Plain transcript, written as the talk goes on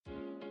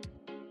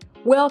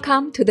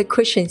Welcome to the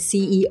Christian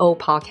CEO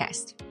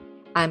podcast.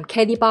 I'm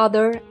Katie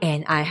Bother,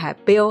 and I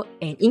have built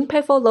an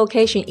impactful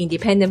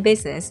location-independent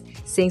business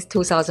since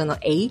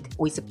 2008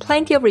 with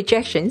plenty of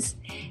rejections,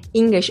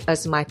 English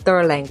as my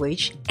third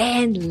language,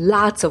 and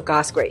lots of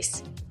God's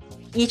grace.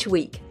 Each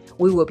week,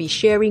 we will be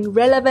sharing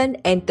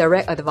relevant and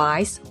direct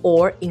advice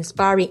or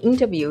inspiring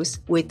interviews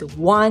with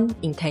one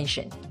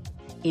intention.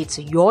 It's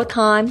your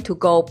time to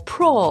go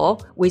pro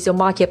with your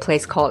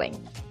marketplace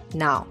calling.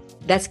 Now,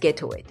 let's get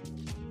to it.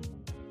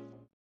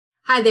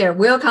 Hi there.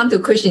 Welcome to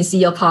Christian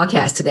CEO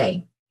podcast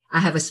today. I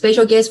have a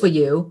special guest for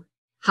you.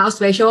 How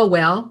special?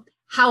 Well,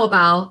 how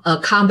about a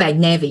combat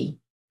Navy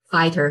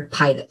fighter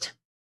pilot?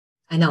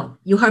 I know,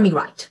 you heard me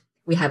right.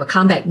 We have a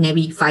combat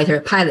Navy fighter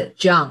pilot,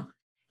 John,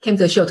 came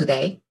to the show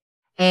today.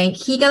 And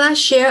he gonna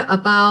share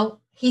about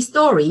his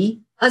story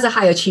as a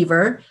high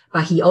achiever,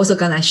 but he also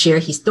gonna share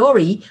his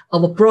story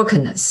of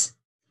brokenness.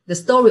 The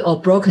story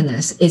of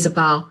brokenness is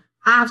about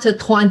after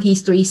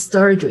 23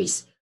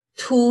 surgeries,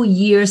 2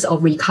 years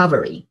of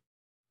recovery.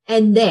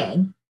 And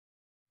then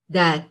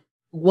that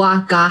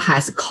what God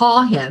has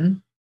called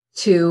him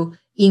to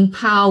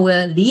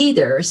empower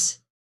leaders.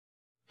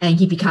 And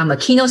he became a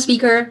keynote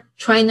speaker,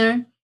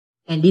 trainer,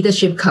 and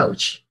leadership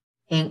coach,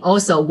 and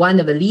also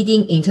one of the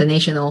leading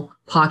international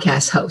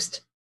podcast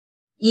hosts.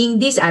 In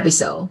this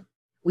episode,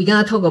 we're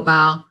going to talk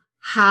about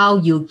how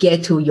you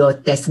get to your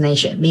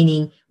destination,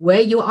 meaning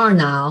where you are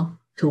now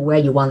to where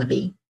you want to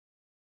be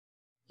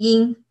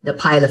in the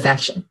pilot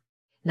faction.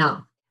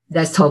 Now,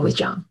 let's talk with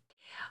John.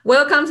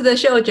 Welcome to the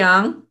show,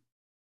 John.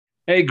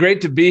 Hey,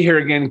 great to be here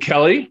again,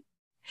 Kelly.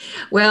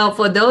 Well,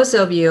 for those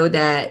of you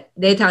that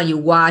later on you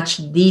watch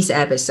this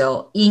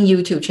episode in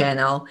YouTube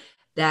channel,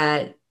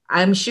 that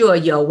I'm sure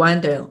you're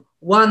wondering,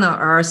 what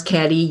on earth,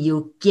 Kelly,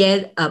 you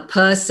get a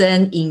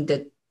person in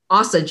the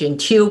oxygen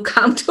tube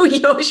come to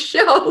your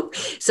show?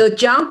 So,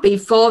 John,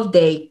 before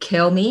they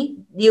kill me,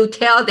 you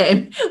tell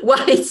them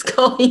what is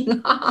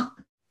going on.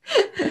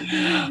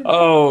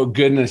 Oh,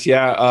 goodness.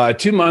 Yeah.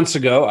 2 months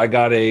ago, I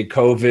got a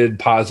COVID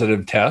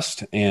positive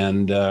test.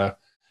 And, I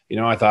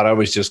thought I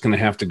was just going to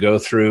have to go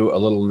through a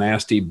little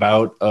nasty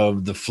bout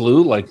of the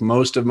flu, like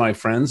most of my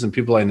friends and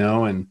people I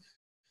know. And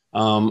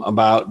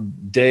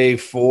about day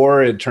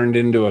 4, it turned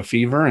into a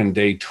fever. And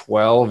day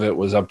 12, it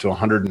was up to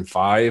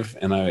 105.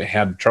 And I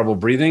had trouble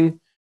breathing.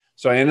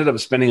 So I ended up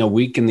spending a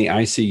week in the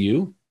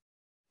ICU,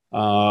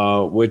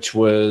 which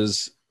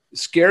was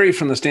scary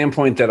from the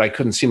standpoint that I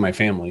couldn't see my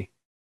family.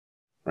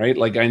 Right?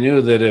 Like I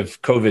knew that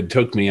if COVID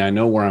took me, I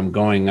know where I'm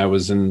going. I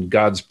was in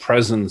God's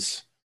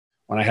presence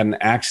when I had an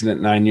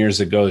accident 9 years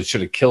ago that should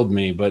have killed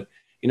me. But,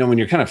 when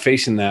you're kind of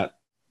facing that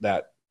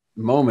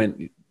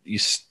moment,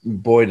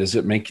 boy, does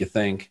it make you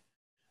think.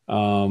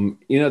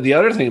 The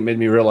other thing that made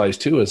me realize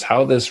too is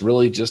how this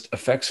really just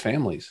affects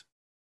families.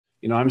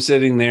 I'm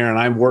sitting there and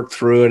I worked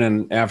through it.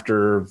 And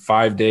after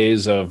 5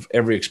 days of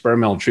every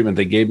experimental treatment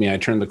they gave me, I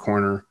turned the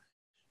corner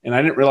and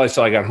I didn't realize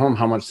till I got home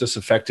how much this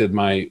affected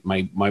my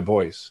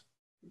boys.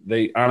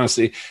 They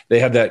honestly, they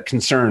had that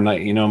concern,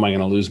 like, am I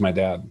going to lose my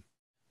dad?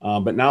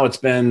 But now it's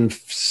been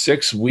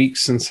 6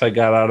 weeks since I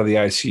got out of the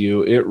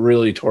ICU. It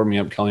really tore me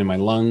up, Kelly. My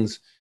lungs,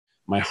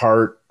 my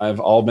heart, I've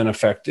all been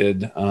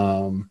affected.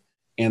 And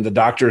the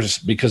doctors,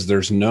 because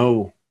there's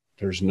no,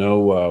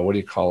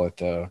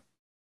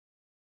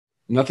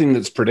 nothing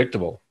that's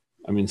predictable.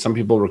 I mean, some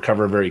people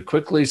recover very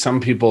quickly. Some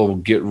people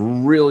get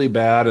really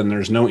bad and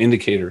there's no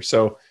indicator.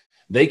 So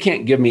they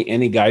can't give me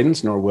any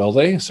guidance, nor will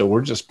they. So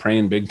we're just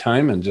praying big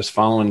time and just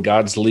following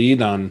God's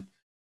lead on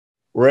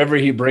wherever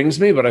he brings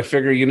me. But I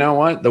figure, you know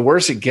what? The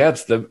worse it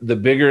gets, the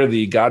bigger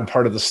the God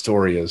part of the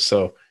story is.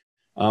 So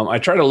I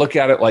try to look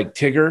at it like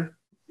Tigger.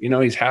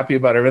 He's happy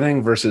about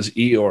everything versus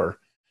Eeyore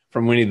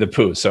from Winnie the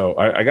Pooh. So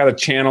I got to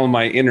channel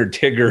my inner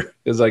Tigger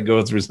as I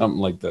go through something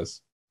like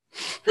this.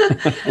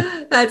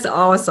 That's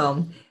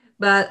awesome.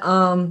 But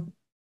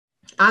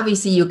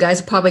obviously, you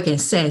guys probably can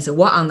sense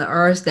what on the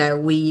earth that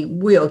we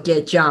will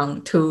get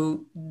John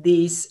to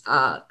this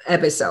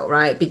episode,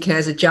 right?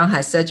 Because John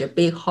has such a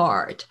big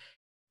heart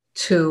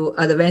to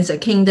advance the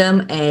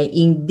kingdom. And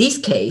in this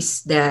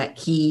case, that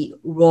he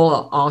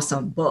wrote an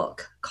awesome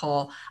book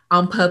called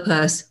On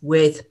Purpose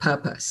with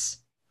Purpose.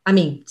 I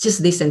mean,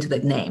 just listen to the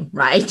name,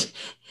 right?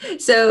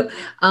 So,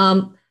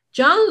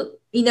 John,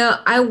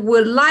 I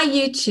would like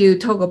you to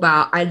talk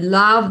about, I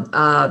love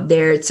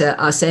there's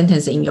a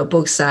sentence in your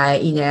book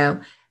side,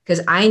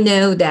 because I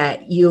know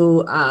that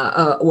you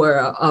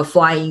were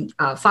flying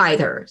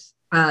fighters.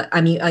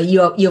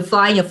 You're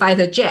flying a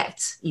fighter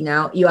jet,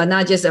 you are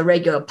not just a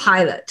regular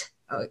pilot.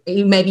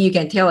 Maybe you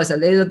can tell us a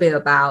little bit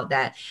about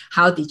that.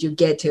 How did you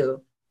get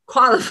to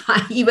qualify,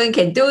 even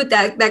can do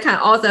that kind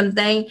of awesome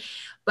thing?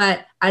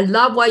 But I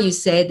love what you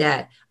said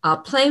that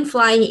plane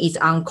flying is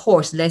on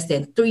course less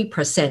than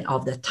 3%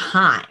 of the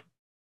time.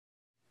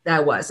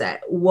 That was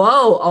it.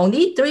 Whoa,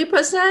 only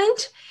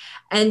 3%?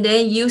 And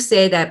then you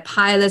say that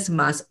pilots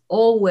must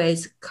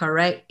always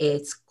correct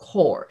its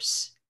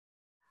course.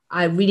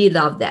 I really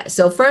love that.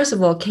 So first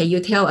of all, can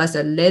you tell us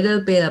a little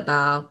bit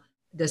about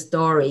the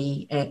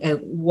story and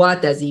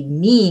what does it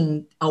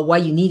mean or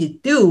what you need to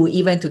do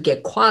even to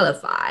get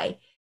qualified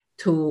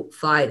to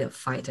fly the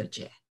fighter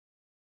jet?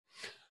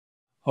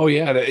 Oh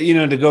yeah,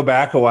 to go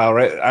back a while,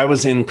 right? I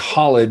was in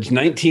college,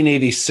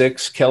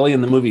 1986. Kelly,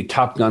 and the movie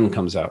Top Gun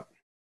comes out.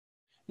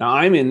 Now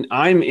I'm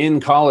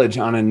in college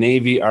on a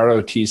Navy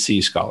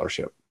ROTC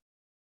scholarship.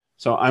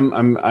 So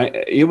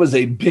it was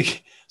a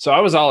big, so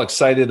I was all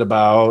excited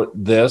about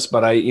this,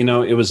 but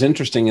it was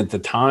interesting at the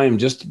time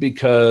just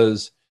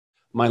because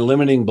my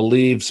limiting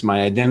beliefs,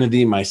 my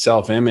identity, my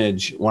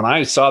self-image, when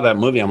I saw that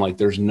movie, I'm like,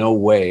 there's no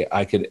way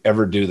I could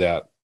ever do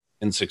that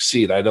and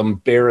succeed. I'd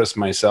embarrass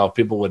myself.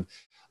 People would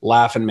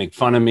laugh and make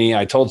fun of me.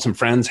 I told some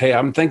friends, hey,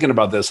 I'm thinking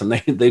about this. And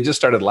they just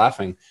started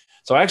laughing.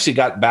 So I actually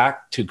got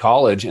back to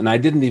college and I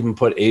didn't even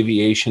put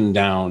aviation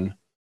down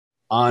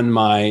on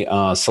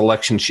my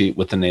selection sheet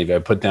with the Navy. I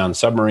put down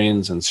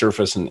submarines and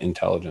surface and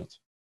intelligence.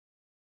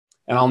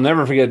 And I'll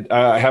never forget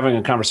having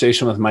a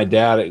conversation with my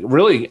dad.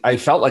 I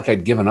felt like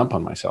I'd given up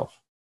on myself.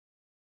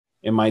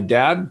 And my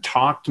dad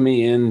talked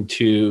me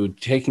into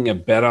taking a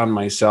bet on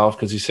myself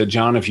because he said,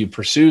 John, if you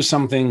pursue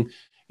something,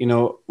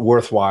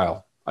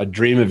 worthwhile, a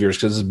dream of yours,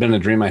 because it's been a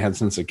dream I had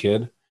since a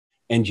kid,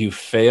 and you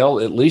fail,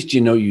 at least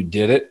you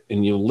did it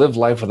and you live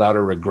life without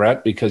a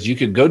regret, because you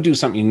could go do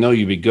something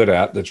you'd be good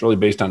at that's really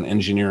based on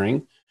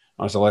engineering.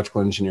 I was an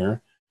electrical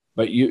engineer,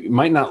 but you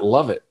might not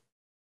love it.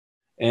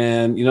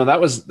 And, that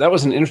was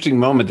an interesting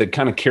moment that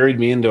kind of carried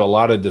me into a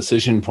lot of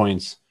decision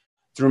points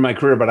through my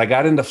career. But I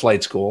got into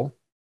flight school,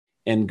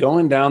 and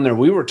going down there,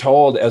 we were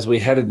told as we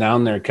headed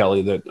down there,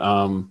 Kelly,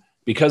 that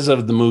because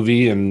of the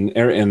movie and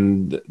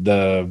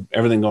the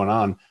everything going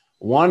on,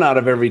 1 out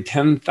of every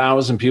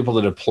 10,000 people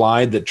that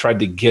applied that tried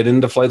to get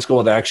into flight school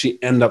would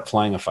actually end up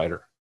flying a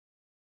fighter.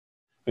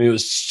 I mean, it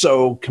was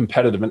so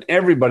competitive, and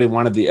everybody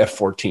wanted the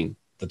F-14,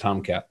 the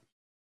Tomcat.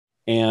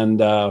 And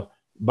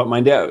but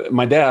my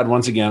dad,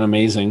 once again,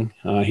 amazing.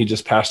 He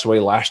just passed away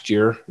last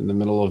year in the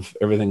middle of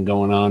everything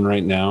going on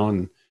right now,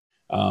 and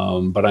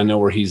but I know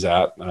where he's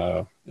at.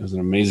 It was an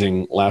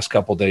amazing last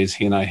couple of days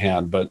he and I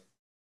had. But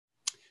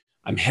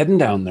I'm heading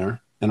down there.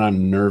 And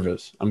I'm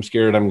nervous. I'm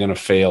scared I'm going to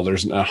fail.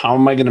 How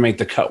am I going to make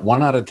the cut?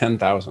 1 out of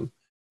 10,000. And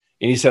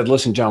he said,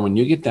 listen, John, when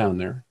you get down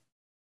there,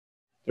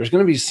 there's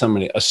going to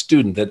be a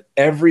student that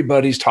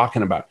everybody's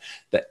talking about,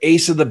 the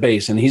ace of the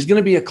base, and he's going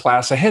to be a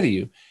class ahead of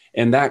you.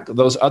 And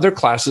those other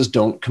classes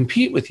don't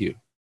compete with you.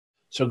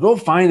 So go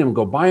find him,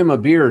 go buy him a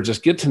beer,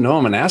 just get to know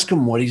him and ask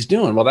him what he's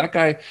doing. Well, that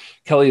guy,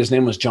 Kelly, his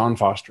name was John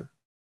Foster.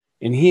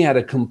 And he had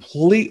a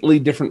completely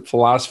different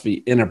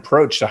philosophy and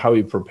approach to how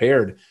he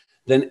prepared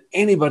than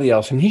anybody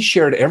else. And he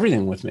shared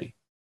everything with me.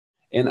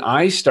 And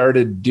I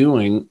started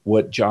doing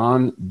what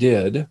John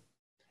did,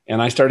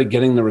 and I started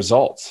getting the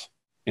results.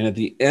 And at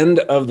the end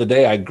of the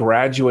day, I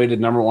graduated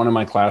number 1 in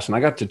my class, and I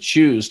got to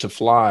choose to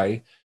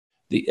fly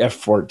the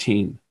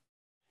F-14.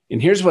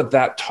 And here's what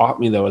that taught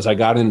me, though, as I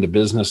got into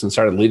business and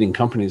started leading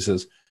companies,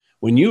 is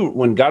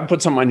when God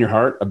puts something on your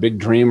heart, a big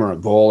dream or a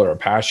goal or a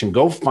passion,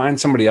 go find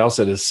somebody else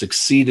that has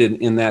succeeded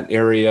in that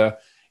area,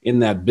 in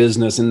that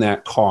business, in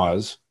that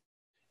cause.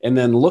 And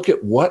then look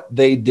at what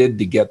they did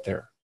to get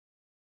there.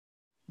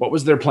 What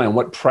was their plan?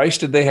 What price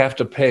did they have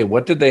to pay?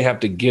 What did they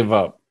have to give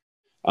up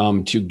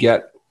to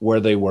get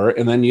where they were?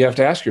 And then you have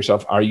to ask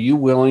yourself, are you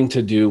willing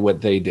to do what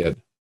they did?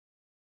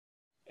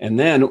 And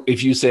then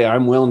if you say,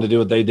 I'm willing to do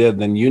what they did,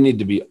 then you need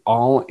to be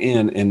all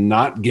in and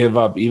not give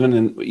up,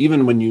 even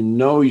when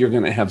you're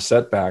going to have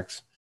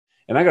setbacks.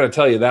 And I got to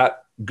tell you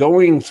that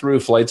going through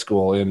flight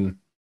school and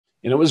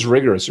it was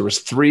rigorous. There was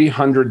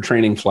 300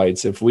 training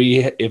flights. If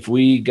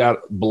we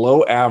got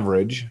below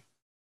average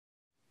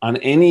on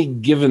any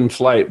given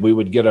flight, we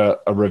would get a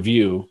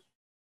review,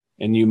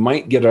 and you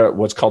might get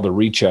what's called a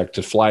recheck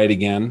to fly it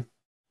again.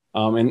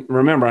 And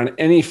remember, on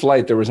any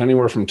flight, there was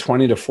anywhere from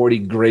 20 to 40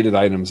 graded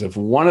items. If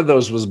one of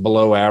those was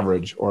below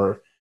average,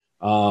 or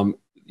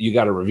you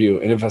got a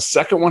review, and if a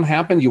second one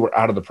happened, you were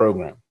out of the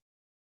program.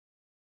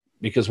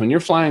 Because when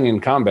you're flying in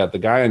combat, the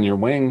guy on your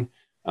wing,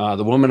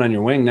 the woman on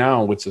your wing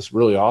now, which is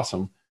really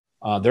awesome,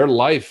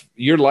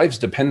 your lives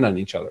depend on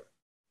each other.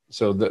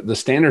 So the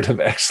standard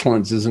of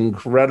excellence is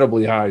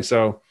incredibly high.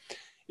 So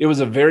it was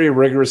a very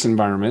rigorous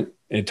environment.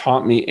 It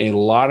taught me a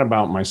lot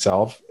about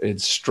myself. It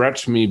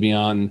stretched me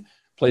beyond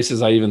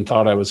places I even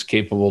thought I was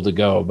capable to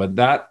go. But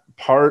that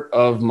part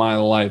of my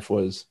life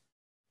was,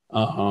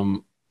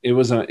 it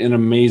was an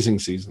amazing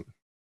season.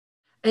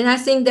 And I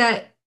think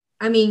that,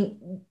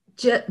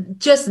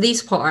 just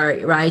this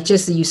part, right?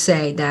 Just you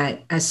say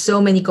that as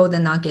so many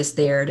golden nuggets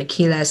there, the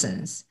key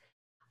lessons.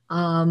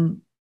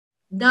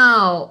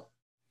 Now,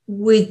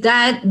 with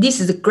that, this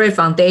is a great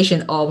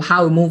foundation of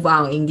how we move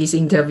on in this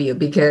interview,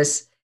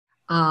 because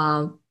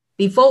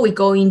before we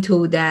go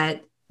into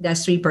that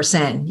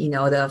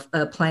 3%,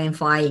 the plane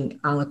flying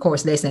on a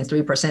course less than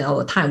 3% all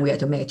the time, we have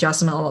to make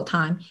adjustment all the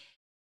time.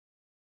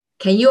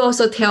 Can you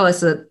also tell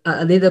us a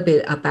little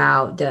bit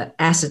about the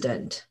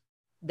accident,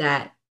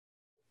 the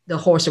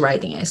horse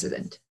riding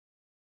accident?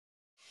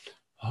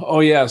 Oh,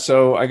 yeah.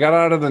 So I got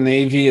out of the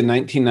Navy in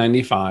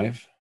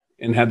 1995.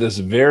 and had this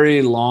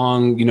very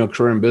long,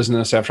 career in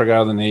business after I got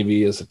out of the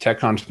Navy as a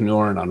tech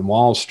entrepreneur and on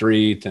Wall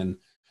Street. And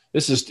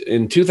this is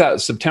in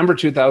September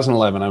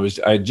 2011.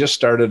 I had just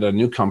started a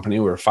new company.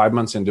 We were 5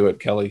 months into it,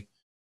 Kelly.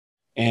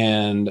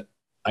 And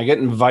I get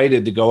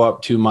invited to go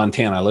up to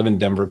Montana. I live in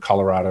Denver,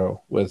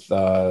 Colorado, with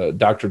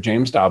Dr.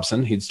 James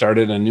Dobson. He'd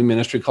started a new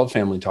ministry called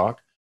Family Talk.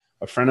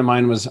 A friend of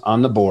mine was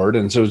on the board,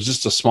 and so it was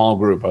just a small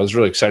group. I was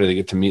really excited to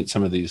get to meet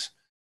some of these,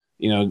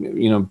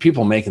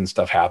 people making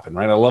stuff happen,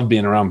 right? I love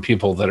being around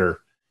people that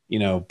are,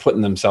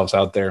 putting themselves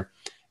out there.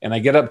 And I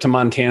get up to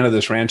Montana,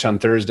 this ranch on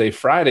Thursday.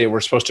 Friday,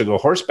 we're supposed to go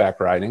horseback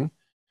riding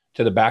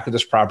to the back of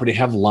this property,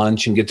 have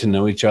lunch, and get to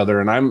know each other.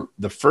 And I'm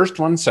the first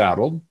one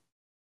saddled.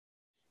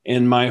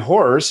 And my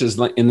horse is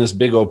in this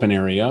big open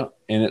area,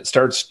 and it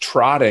starts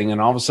trotting, and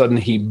all of a sudden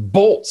he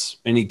bolts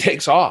and he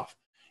takes off.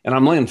 And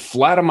I'm laying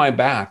flat on my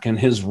back, and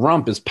his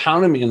rump is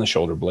pounding me in the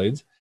shoulder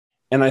blades.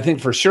 And I think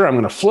for sure I'm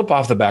going to flip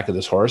off the back of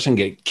this horse and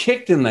get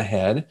kicked in the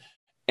head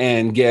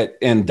and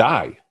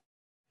die.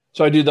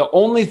 So I do the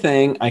only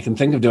thing I can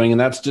think of doing, and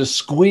that's just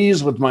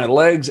squeeze with my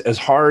legs as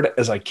hard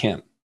as I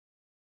can.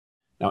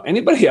 Now,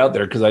 anybody out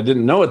there, because I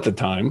didn't know at the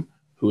time,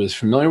 who is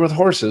familiar with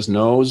horses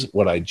knows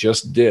what I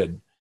just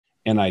did.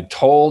 And I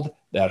told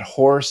that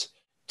horse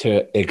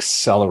to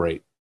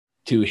accelerate,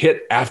 to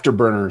hit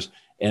afterburners.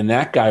 And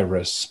that guy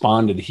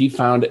responded. He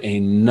found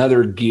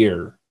another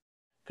gear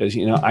because,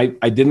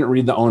 I didn't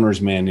read the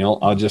owner's manual.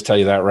 I'll just tell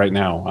you that right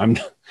now.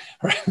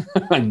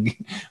 I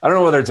don't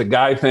know whether it's a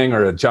guy thing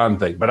or a John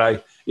thing, but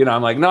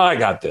I'm like, no, I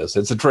got this.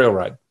 It's a trail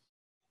ride.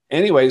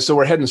 Anyway, so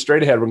we're heading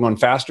straight ahead. We're going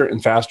faster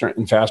and faster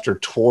and faster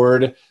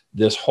toward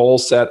this whole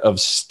set of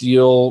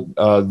steel,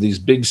 these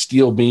big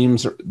steel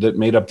beams that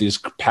made up these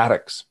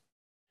paddocks.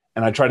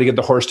 And I tried to get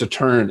the horse to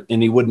turn,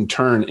 and he wouldn't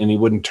turn, and he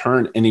wouldn't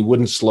turn, and he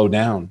wouldn't slow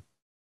down.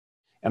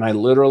 And I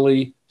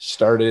literally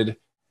started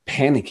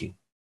panicking.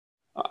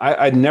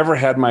 I'd never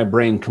had my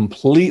brain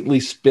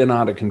completely spin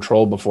out of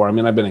control before. I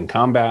mean, I've been in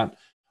combat.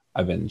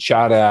 I've been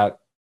shot at.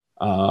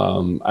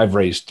 I've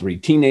raised 3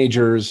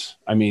 teenagers.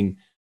 I mean,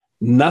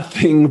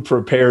 nothing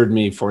prepared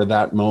me for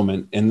that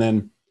moment. And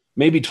then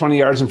maybe 20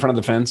 yards in front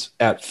of the fence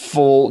at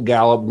full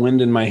gallop,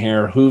 wind in my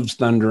hair, hooves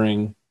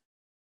thundering.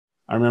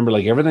 I remember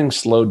everything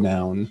slowed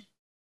down.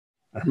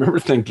 I remember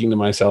thinking to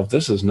myself,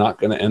 this is not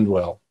going to end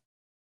well.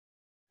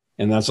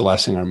 And that's the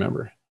last thing I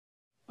remember.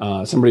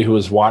 Somebody who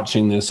was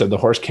watching this said the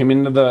horse came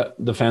into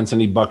the fence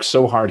and he bucked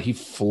so hard, he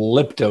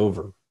flipped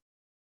over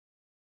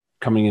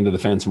coming into the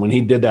fence. And when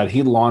he did that,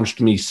 he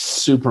launched me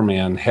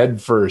Superman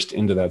head first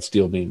into that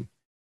steel beam.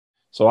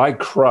 So I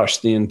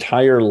crushed the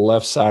entire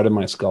left side of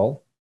my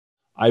skull.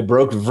 I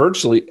broke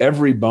virtually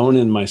every bone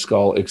in my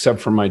skull except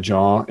for my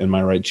jaw and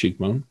my right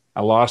cheekbone.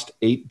 I lost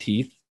 8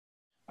 teeth.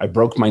 I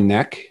broke my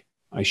neck.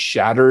 I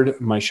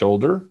shattered my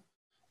shoulder.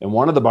 And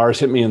one of the bars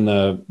hit me in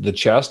the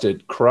chest.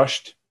 It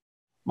crushed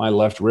my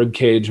left rib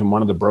cage, and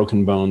one of the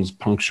broken bones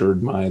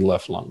punctured my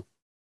left lung.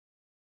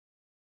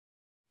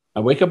 I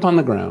wake up on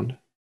the ground.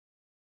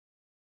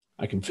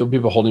 I can feel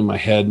people holding my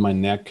head, my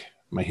neck,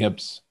 my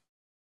hips.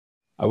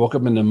 I woke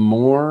up into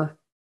more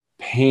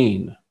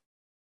pain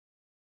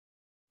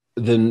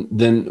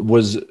than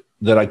was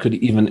that I could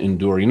even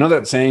endure. You know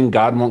that saying,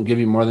 God won't give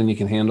you more than you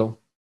can handle?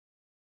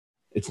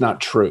 It's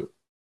not true.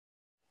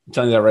 I'm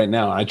telling you that right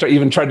now. I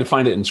even tried to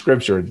find it in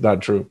scripture. It's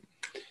not true.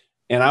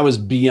 And I was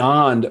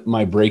beyond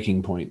my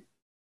breaking point.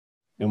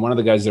 And one of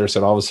the guys there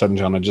said, all of a sudden,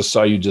 John, I just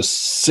saw you just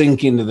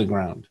sink into the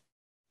ground.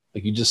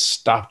 Like you just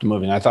stopped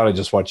moving. I thought I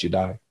just watched you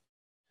die.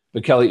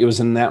 But Kelly, it was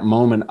in that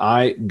moment,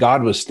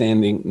 God was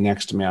standing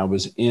next to me. I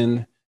was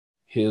in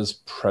his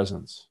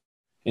presence.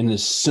 And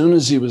as soon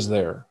as he was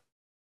there,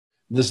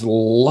 this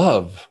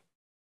love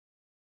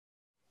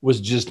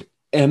was just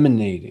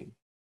emanating.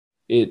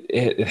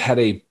 It had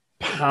a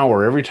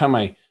power. Every time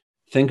I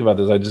think about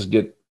this, I just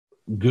get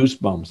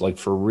goosebumps, like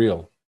for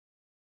real.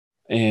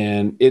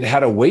 And it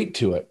had a weight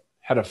to it,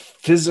 had a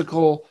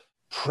physical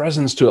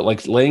presence to it,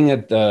 like laying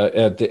at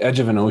the edge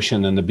of an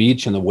ocean and the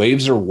beach and the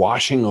waves are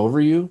washing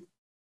over you.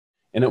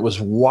 And it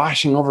was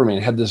washing over me.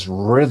 It had this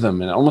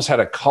rhythm and it almost had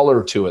a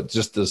color to it,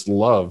 just this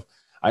love.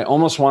 I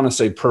almost want to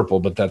say purple,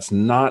 but that's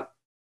not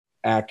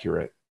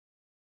accurate.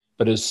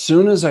 But as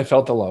soon as I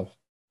felt the love,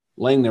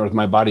 laying there with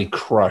my body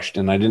crushed,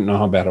 and I didn't know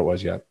how bad it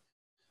was yet,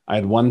 I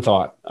had one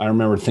thought. I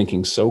remember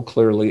thinking so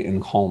clearly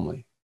and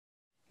calmly,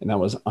 and that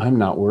was, I'm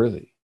not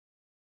worthy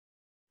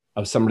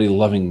of somebody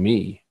loving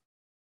me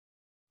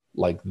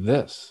like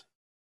this.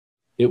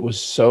 It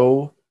was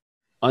so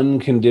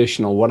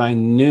unconditional. What I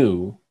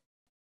knew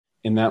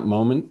in that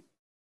moment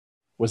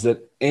was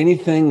that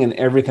anything and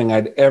everything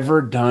I'd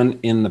ever done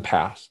in the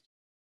past,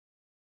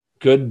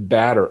 good,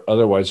 bad, or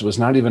otherwise, was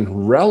not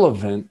even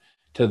relevant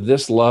to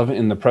this love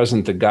in the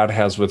present that God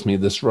has with me,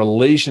 this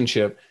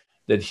relationship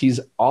that he's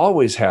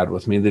always had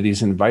with me, that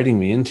he's inviting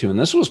me into. And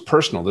this was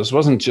personal. This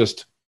wasn't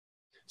just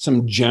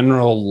some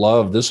general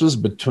love. This was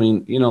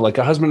between, like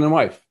a husband and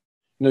wife.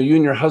 You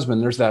and your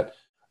husband, there's that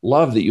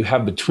love that you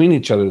have between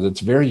each other that's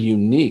very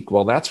unique.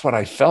 Well, that's what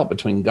I felt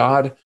between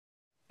God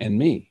and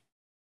me.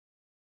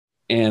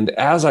 And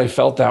as I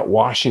felt that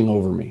washing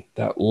over me,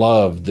 that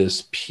love,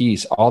 this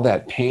peace, all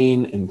that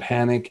pain and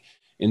panic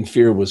and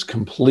fear was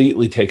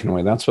completely taken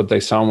away. That's what they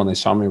saw when they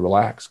saw me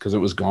relax, because it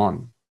was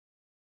gone.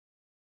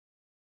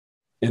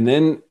 And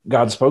then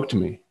God spoke to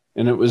me,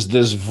 and it was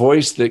this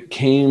voice that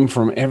came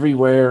from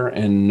everywhere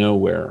and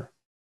nowhere.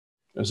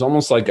 It was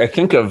almost like, I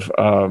think of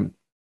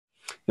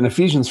in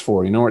Ephesians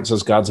 4, where it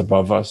says God's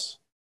above us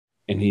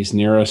and he's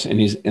near us and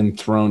he's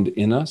enthroned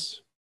in us.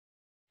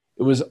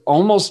 It was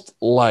almost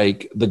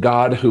like the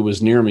God who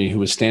was near me, who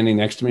was standing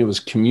next to me, was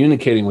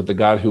communicating with the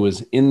God who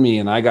was in me,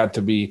 and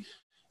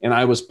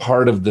I was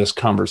part of this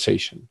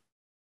conversation.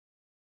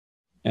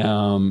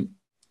 And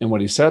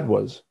what he said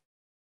was,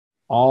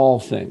 all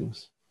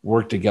things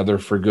work together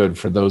for good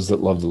for those that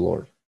love the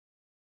Lord.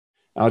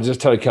 I'll just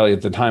tell you, Kelly,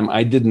 at the time,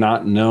 I did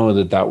not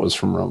know that was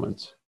from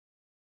Romans.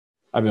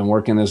 I've been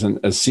working as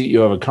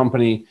CEO of a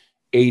company,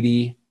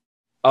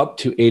 up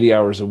to 80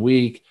 hours a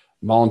week,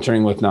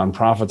 volunteering with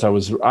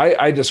nonprofits.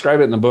 I describe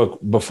it in the book,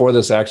 before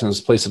this accident,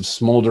 this place of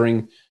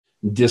smoldering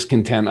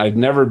discontent. I'd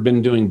never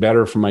been doing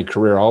better for my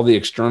career. All the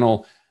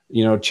external,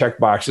 check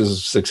boxes of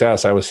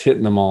success, I was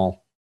hitting them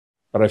all.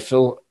 But I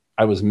feel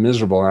I was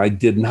miserable, and I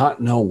did not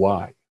know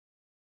why.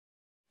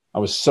 I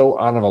was so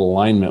out of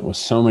alignment with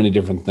so many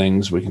different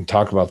things. We can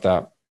talk about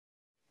that.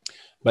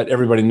 But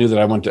everybody knew that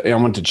I went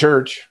to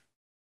church,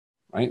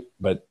 right?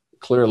 But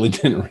clearly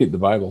didn't read the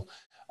Bible.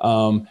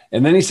 And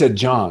then he said,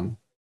 John,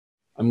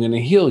 I'm going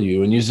to heal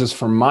you and use this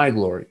for my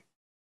glory.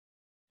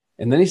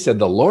 And then he said,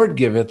 the Lord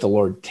giveth, the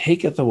Lord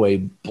taketh away.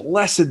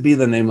 Blessed be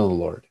the name of the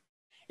Lord.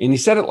 And he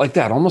said it like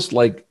that, almost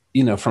like,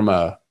 from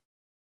a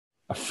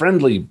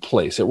friendly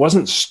place. It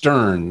wasn't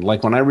stern.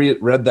 Like when I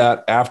read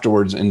that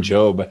afterwards in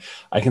Job,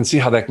 I can see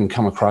how that can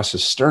come across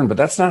as stern, but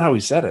that's not how he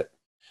said it.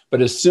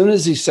 But as soon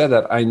as he said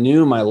that, I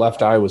knew my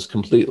left eye was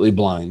completely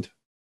blind.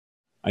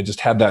 I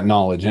just had that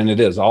knowledge, and it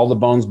is. All the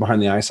bones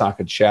behind the eye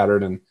socket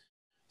shattered and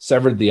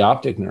severed the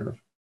optic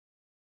nerve.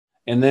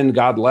 And then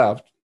God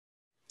left,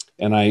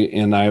 and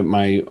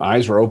my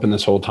eyes were open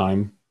this whole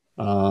time.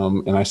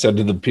 And I said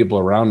to the people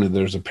around me,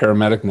 there's a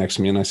paramedic next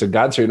to me, and I said,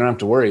 God, so you don't have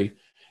to worry.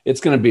 It's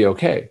going to be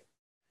okay.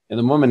 And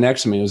the woman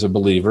next to me was a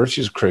believer.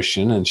 She's a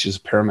Christian, and she's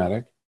a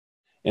paramedic.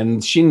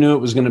 And she knew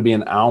it was going to be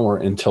an hour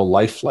until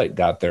Life Flight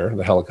got there,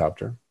 the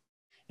helicopter.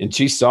 And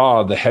she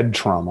saw the head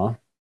trauma.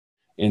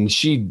 And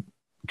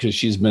because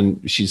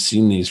she's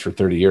seen these for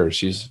 30 years,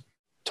 she's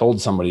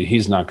told somebody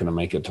he's not going to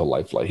make it till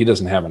Life Flight. He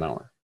doesn't have an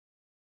hour.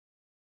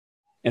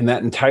 And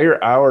that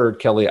entire hour,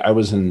 Kelly, I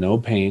was in no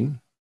pain.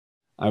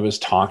 I was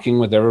talking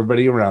with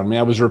everybody around me.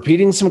 I was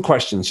repeating some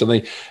questions.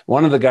 So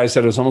one of the guys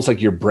said it was almost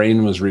like your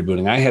brain was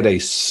rebooting. I had a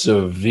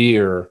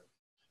severe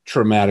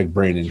traumatic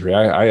brain injury.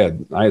 I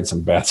had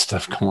some bad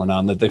stuff going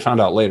on that they found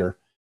out later.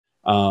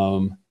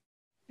 To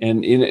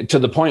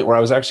the point where I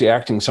was actually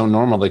acting so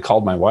normal, they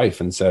called my wife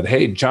and said,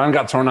 hey, John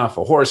got thrown off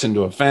a horse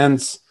into a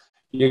fence.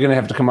 You're going to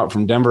have to come up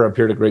from Denver up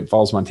here to Great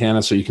Falls,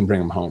 Montana, so you can bring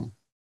him home.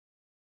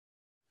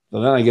 So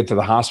then I get to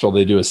the hospital,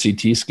 they do a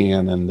CT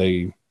scan, and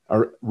they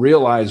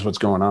realize what's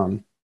going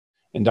on.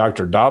 And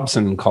Dr.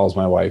 Dobson calls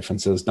my wife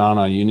and says,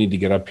 Donna, you need to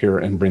get up here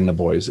and bring the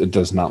boys. It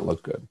does not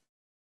look good.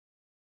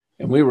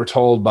 And we were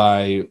told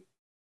by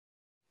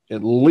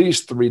at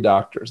least 3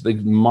 doctors. They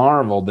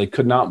marveled. They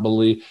could not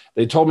believe.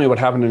 They told me what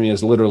happened to me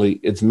is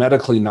literally, it's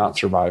medically not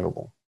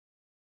survivable.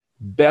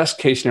 Best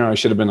case scenario, I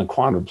should have been a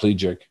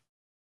quadriplegic,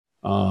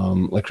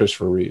 like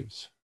Christopher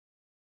Reeves.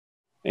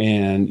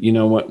 And you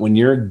know what? When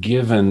you're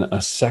given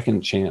a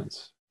second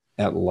chance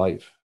at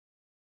life,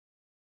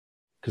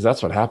 because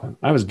that's what happened.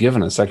 I was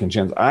given a second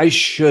chance. I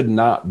should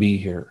not be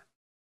here.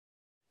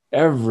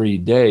 Every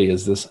day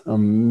is this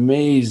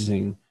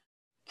amazing,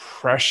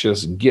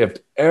 precious gift.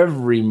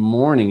 Every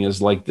morning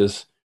is like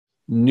this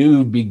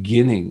new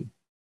beginning.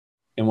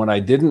 And what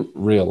I didn't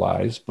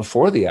realize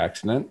before the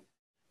accident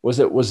was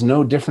it was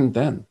no different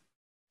then.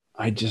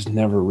 I just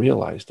never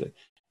realized it.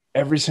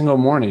 Every single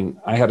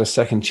morning I had a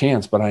second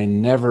chance, but I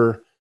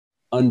never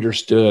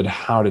understood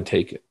how to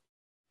take it.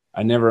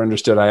 I never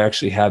understood I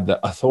actually had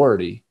the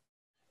authority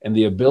and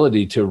the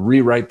ability to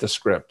rewrite the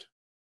script,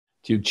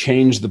 to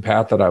change the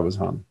path that I was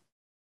on.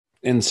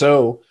 And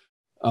so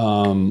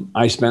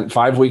I spent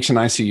 5 weeks in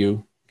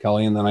ICU,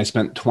 Kelly, and then I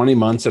spent 20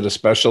 months at a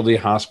specialty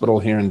hospital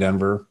here in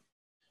Denver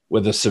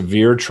with a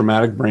severe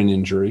traumatic brain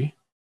injury.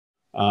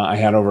 I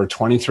had over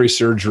 23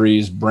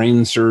 surgeries,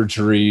 brain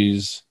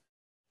surgeries,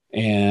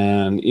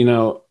 and,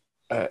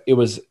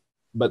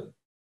 but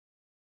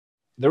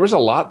there was a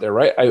lot there,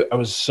 right? I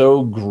was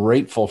so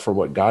grateful for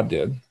what God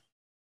did.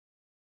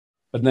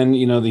 But then,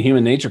 the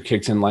human nature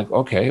kicks in like,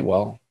 okay,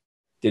 well,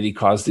 did he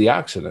cause the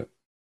accident?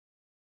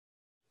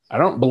 I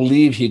don't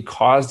believe he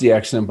caused the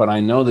accident, but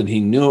I know that he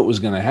knew it was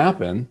going to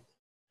happen.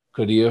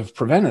 Could he have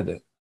prevented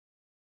it?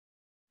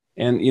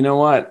 And you know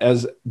what?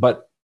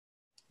 But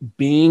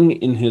being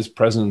in his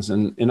presence,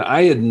 and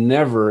I had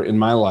never in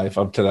my life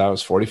up to that, I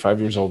was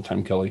 45 years old,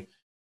 time Kelly,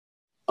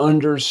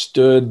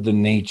 understood the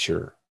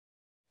nature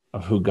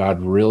of who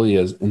God really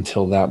is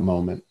until that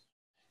moment.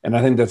 And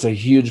I think that's a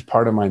huge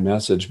part of my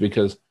message,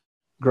 because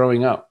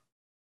growing up,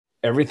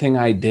 everything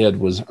I did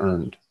was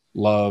earned.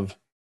 Love,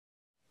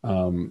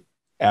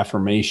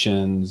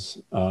 affirmations,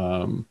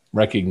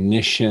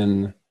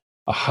 recognition,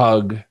 a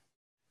hug,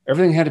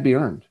 everything had to be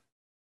earned.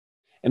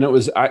 And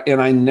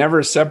I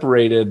never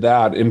separated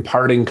that,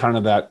 imparting kind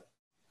of that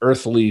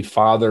earthly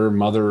father,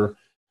 mother,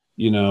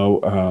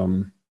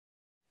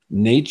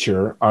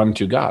 nature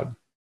onto God.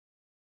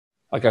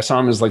 Like I saw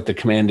him as like the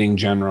commanding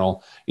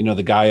general,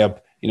 the guy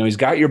up, he's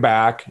got your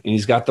back and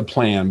he's got the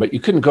plan, but you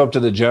couldn't go up to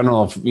the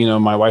general if,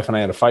 my wife and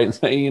I had a fight and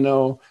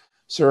say,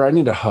 sir, I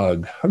need a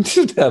hug. I'm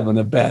just having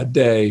a bad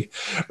day.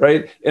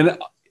 Right. And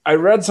I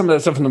read some of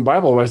that stuff in the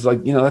Bible where I was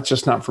like, that's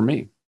just not for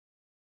me.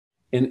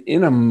 And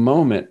in a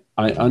moment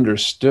I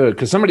understood,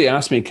 because somebody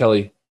asked me,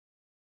 Kelly,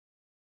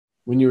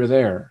 when you were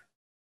there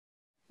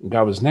and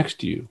God was next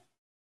to you,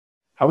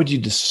 how would you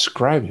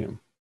describe him?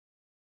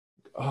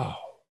 Oh,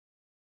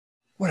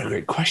 what a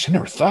great question. I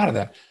never thought of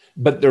that.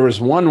 But there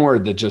was one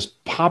word that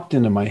just popped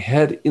into my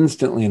head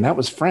instantly, and that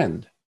was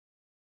friend.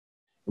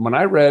 And when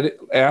I read it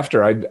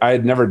after, I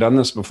had never done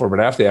this before, but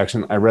after the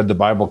action, I read the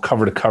Bible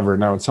cover to cover.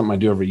 Now it's something I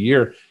do every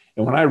year.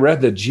 And when I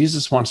read that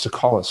Jesus wants to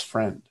call us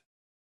friend,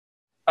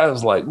 I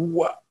was like,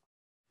 what?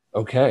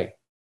 Okay.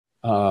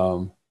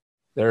 There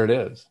it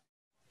is.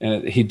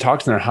 And he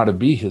talks in there how to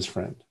be his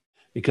friend,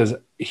 because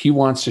he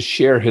wants to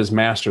share his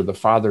master, the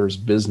Father's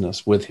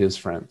business, with his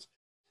friends.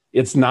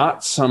 It's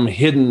not some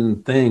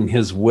hidden thing,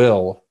 his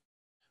will,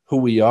 who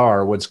we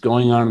are, what's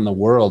going on in the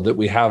world that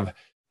we have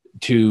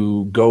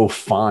to go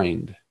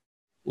find,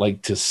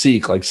 like to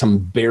seek, like some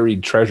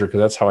buried treasure, because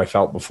that's how I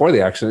felt before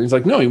the accident. He's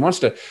like, no, he wants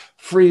to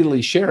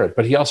freely share it,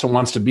 but he also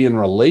wants to be in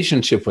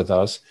relationship with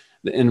us,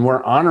 and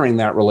we're honoring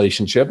that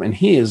relationship, and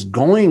he is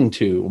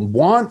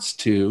wants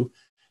to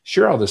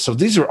share all this. So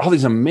these are all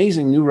these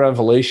amazing new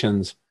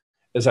revelations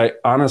as I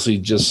honestly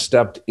just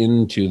stepped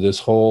into this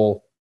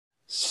whole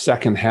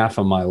second half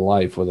of my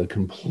life with a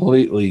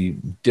completely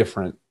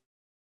different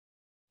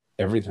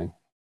everything.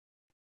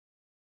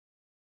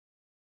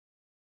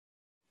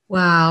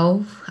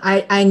 Wow.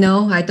 I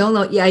know. I don't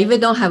know. Yeah, I even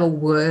don't have a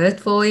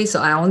word for it.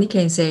 So I only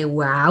can say,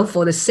 wow,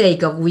 for the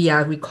sake of we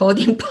are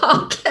recording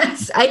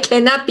podcasts. I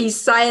cannot be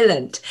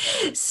silent.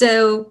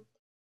 So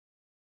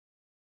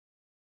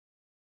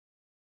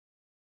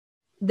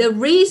the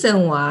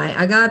reason why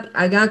I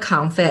got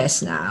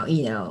confess now,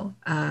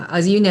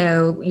 as you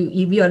know,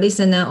 if you're a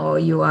listener or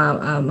you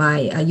are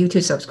my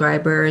YouTube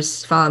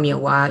subscribers, follow me a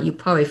while, you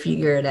probably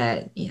figure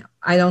that,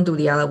 I don't do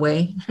the other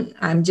way.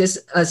 I'm just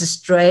as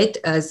straight,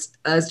 as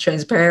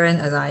transparent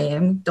as I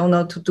am. Don't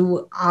know to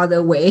do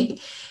other way.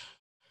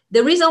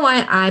 The reason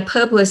why I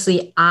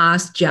purposely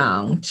asked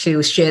John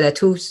to share the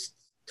two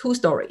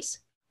stories.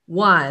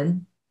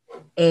 One,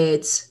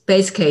 it's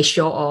basically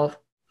show off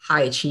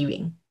high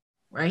achieving,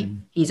 right?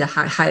 Mm-hmm. He's a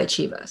high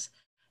achiever.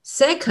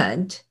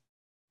 Second,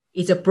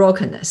 it's a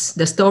brokenness,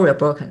 the story of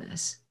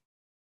brokenness.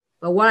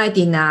 But what I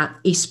did not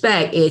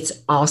expect, it's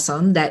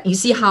awesome that you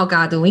see how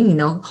God doing,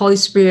 Holy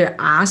Spirit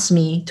asked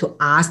me to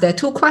ask that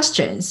two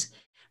questions.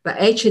 But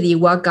actually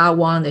what God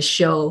wanted to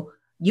show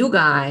you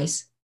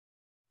guys,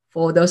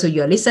 for those of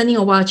you listening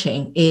or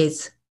watching,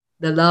 is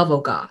the love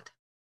of God,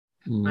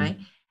 right?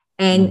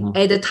 And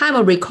at the time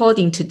of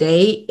recording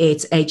today,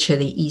 it's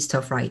actually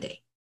Easter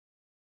Friday.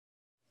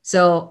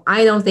 So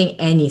I don't think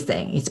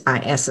anything is by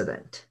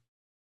accident,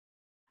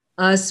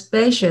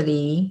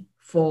 especially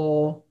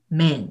for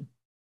men.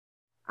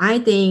 I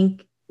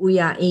think we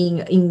are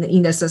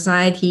in the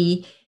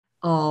society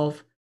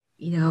of,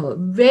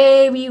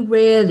 very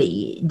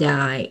rarely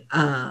that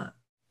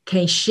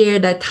can share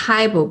that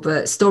type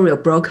of story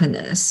of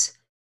brokenness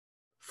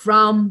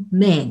from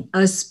men,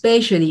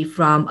 especially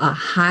from a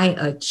high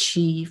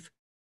achievement,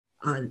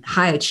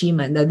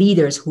 the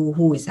leaders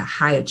who is a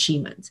high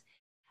achievement.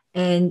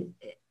 And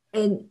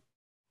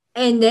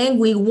then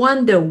we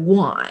wonder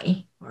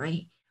why,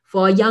 right?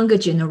 For a younger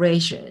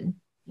generation,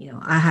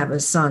 I have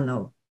a son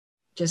of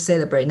just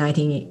celebrate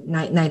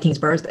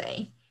 19th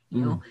birthday.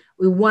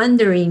 We're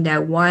wondering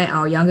that why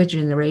our younger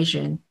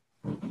generation,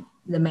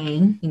 the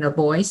men,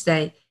 boys,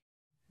 that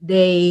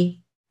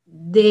they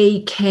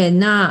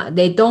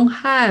don't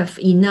have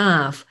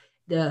enough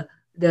the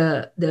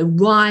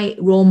right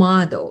role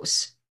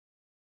models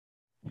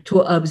to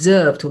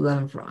observe, to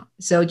learn from.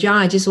 So John,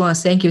 I just want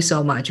to thank you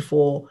so much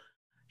for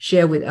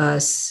share with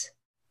us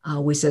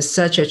with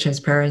such a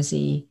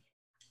transparency.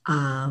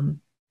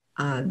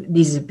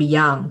 This is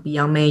beyond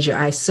measure.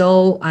 I'm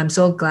so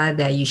glad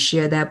that you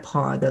share that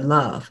part, the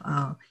love.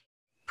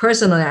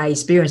 Personally, I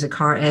experienced a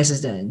car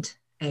accident,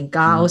 and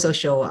God also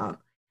showed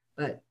up,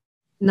 but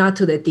not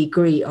to the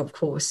degree, of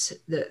course,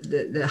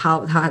 the how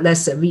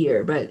less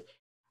severe. But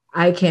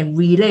I can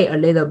relate a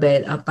little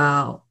bit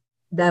about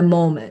that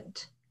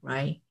moment,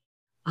 right?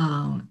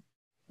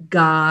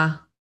 God's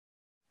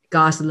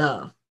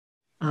love.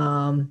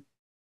 I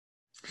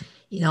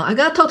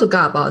gotta talk to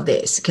God about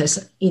this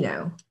because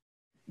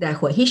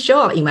that when he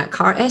showed up in my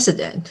car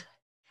accident,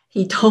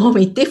 he told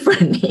me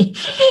differently.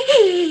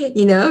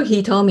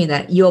 He told me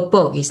that your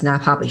book is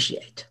not published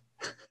yet.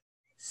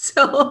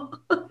 So,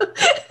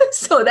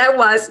 so that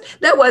was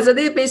a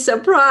little bit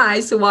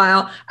surprise.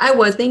 While I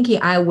was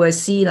thinking I would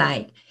see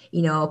like,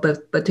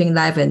 but between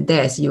life and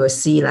death, you will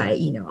see like,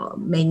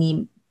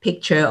 many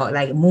picture or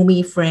like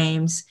movie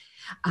frames,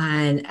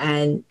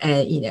 and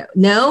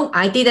no,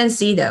 I didn't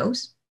see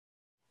those.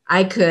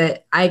 I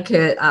could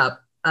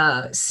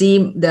see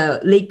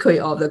the liquid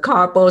of the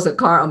car, both the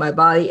car on my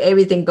body,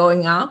 everything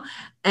going on.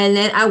 And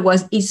then I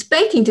was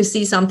expecting to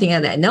see something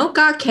like that. No,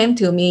 God came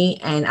to me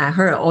and I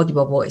heard an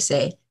audible voice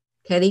say,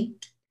 Kelly,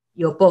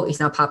 your book is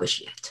not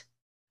published yet.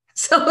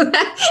 So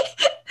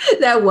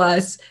that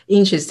was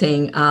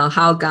interesting,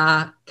 how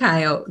God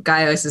kind of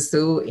guides us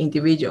through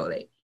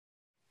individually.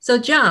 So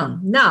John,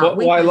 now.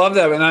 Well, I love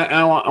that. And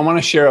I want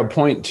to share a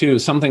point too,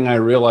 something I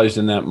realized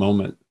in that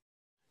moment.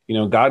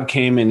 God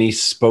came and he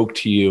spoke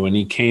to you, and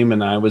he came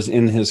and I was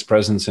in his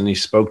presence and he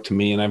spoke to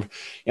me. And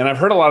I've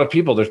heard a lot of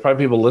people, there's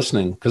probably people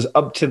listening, because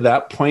up to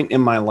that point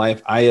in my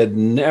life, I had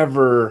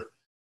never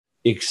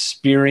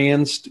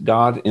experienced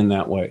God in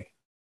that way.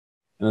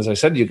 And as I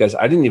said to you guys,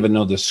 I didn't even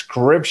know the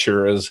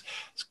scripture as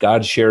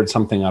God shared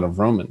something out of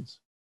Romans.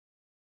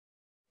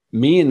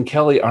 Me and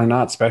Kelly are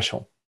not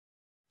special.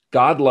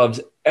 God loves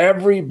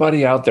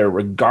everybody out there,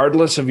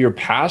 regardless of your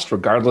past,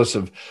 regardless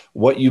of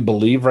what you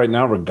believe right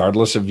now,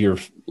 regardless of your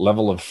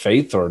level of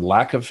faith or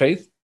lack of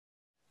faith,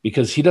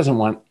 because he doesn't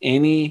want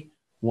anyone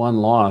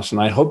lost.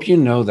 And I hope you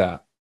know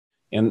that.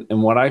 And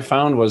what I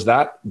found was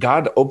that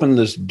God opened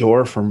this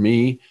door for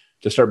me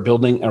to start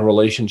building a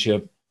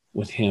relationship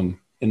with him.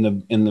 In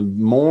the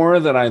more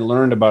that I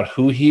learned about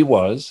who he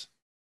was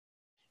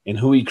and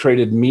who he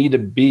created me to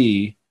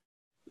be,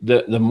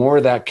 the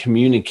more that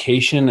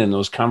communication and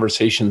those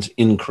conversations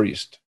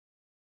increased.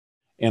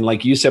 And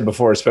like you said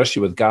before,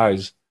 especially with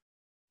guys,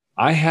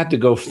 I had to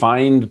go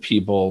find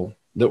people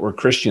that were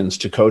Christians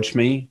to coach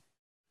me,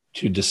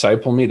 to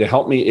disciple me, to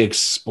help me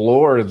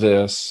explore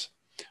this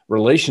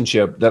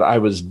relationship that I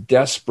was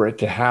desperate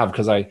to have,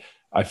 because I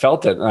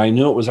felt it and I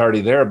knew it was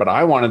already there, but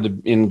I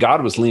wanted to, and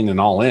God was leaning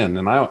all in,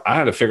 and I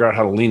had to figure out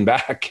how to lean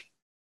back,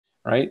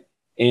 right?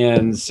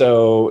 And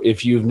so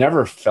if you've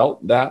never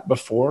felt that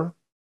before,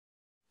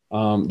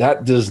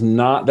 that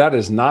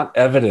is not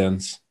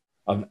evidence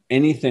of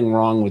anything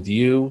wrong with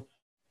you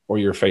or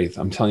your faith.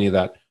 I'm telling you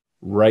that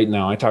right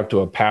now. I talked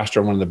to a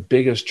pastor, one of the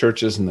biggest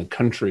churches in the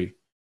country,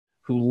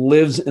 who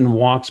lives and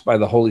walks by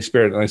the Holy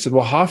Spirit. And I said,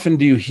 well, how often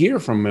do you hear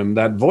from him,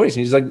 that voice? And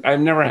he's like, I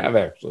never have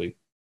actually.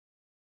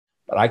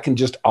 But I can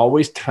just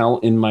always tell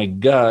in my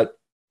gut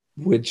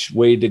which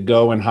way to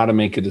go and how to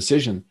make a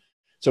decision.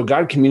 So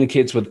God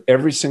communicates with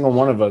every single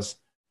one of us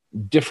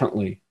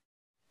differently.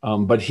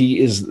 But he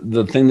is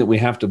the thing that we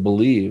have to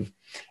believe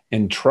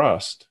and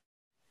trust,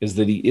 is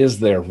that he is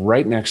there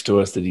right next to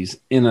us, that he's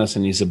in us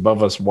and he's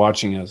above us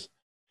watching us.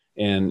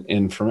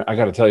 And for me, I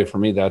got to tell you, for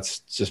me, that's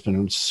just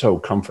been so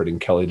comforting,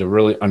 Kelly, to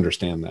really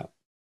understand that.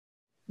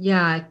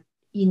 Yeah.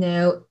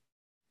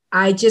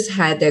 I just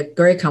had a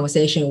great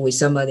conversation with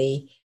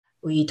somebody.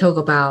 We talk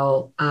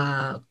about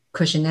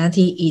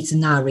Christianity is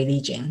not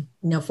religion.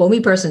 For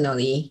me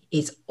personally,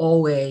 it's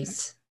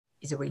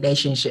a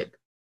relationship.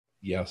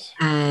 Yes.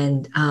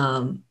 And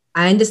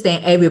I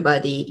understand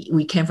everybody,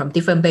 we came from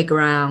different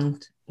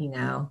background,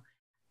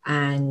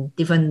 and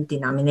different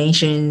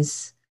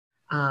denominations.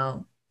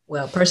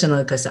 Well,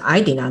 personally, because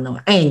I did not know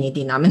any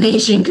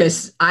denomination,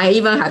 because I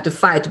even have to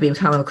fight to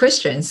become a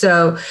Christian.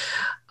 So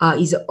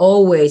it's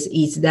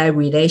that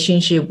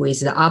relationship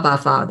with the Abba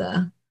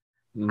Father.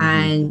 Mm-hmm.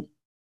 And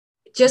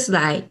just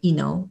like,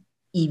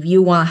 if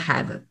you want to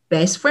have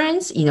best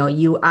friends,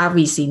 you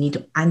obviously need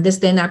to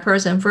understand that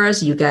person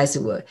first. You guys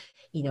will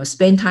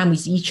spend time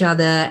with each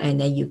other,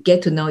 and then you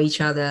get to know each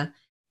other,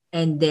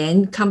 and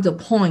then come to a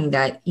point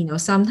that,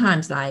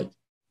 sometimes like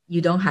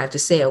you don't have to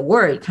say a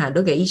word, kind of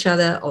look at each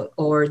other,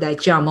 or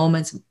that John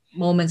moments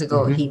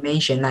ago, mm-hmm. he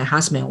mentioned like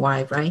husband and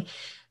wife, right?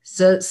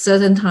 So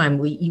certain time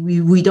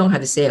we don't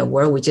have to say a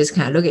word. We just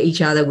kind of look at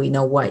each other. We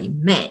know what it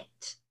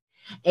meant.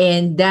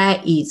 And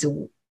that is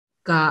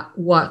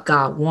what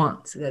God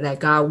wants, that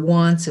God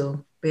wants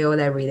to build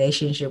that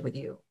relationship with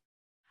you.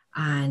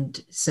 And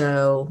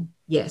so,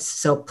 yes,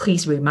 so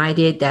please remind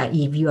it that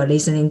if you are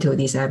listening to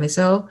this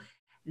episode,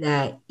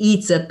 that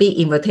it's a big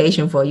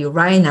invitation for you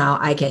right now.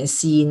 I can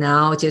see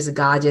now, just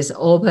God just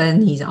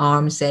open his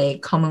arms, say,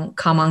 come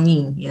on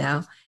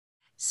in,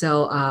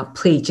 So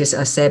please just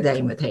accept that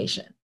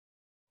invitation.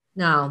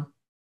 Now,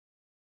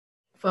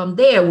 from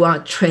there,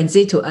 we'll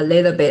transit to a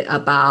little bit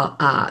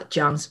about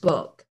John's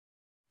book,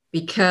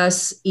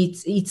 because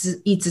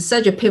it's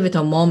such a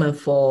pivotal moment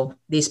for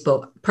this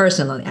book.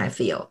 Personally, I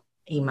feel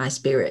in my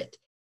spirit.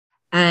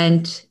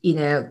 And,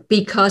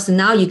 because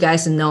now you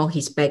guys know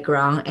his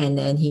background and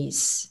then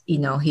his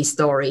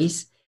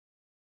stories.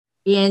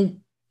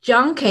 And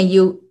John,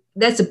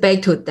 let's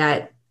back to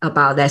that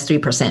about that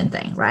 3%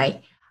 thing,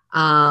 right?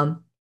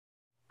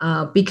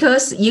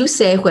 Because you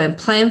say when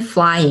plane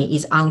flying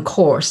is on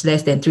course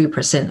less than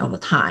 3% of the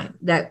time,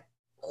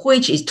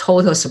 which is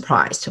total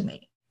surprise to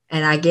me.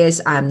 And I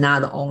guess I'm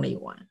not the only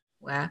one.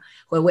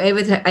 Well,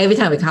 every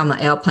time we come on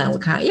an airplane, we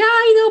kind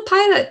of,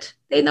 pilot,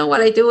 they know what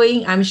they're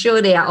doing. I'm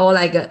sure they are all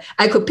like,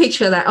 I could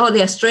picture that,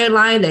 they're straight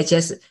line. They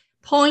just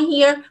point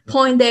here,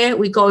 point there,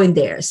 we go in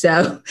there.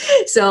 So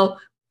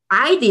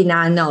I did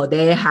not know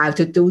they have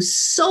to do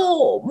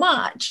so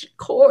much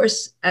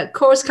course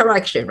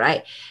correction,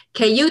 right?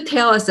 Can you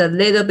tell us a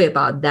little bit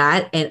about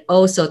that, and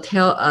also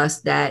tell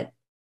us that,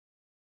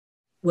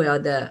 well,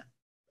 the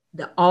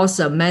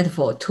awesome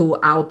metaphor to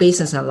our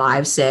business and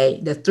life,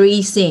 say the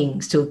 3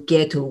 things to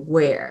get to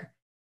where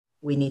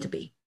we need to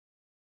be?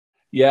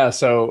 Yeah.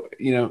 So,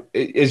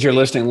 as you're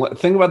listening,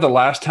 think about the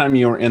last time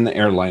you were in the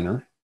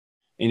airliner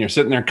and you're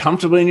sitting there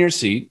comfortably in your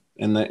seat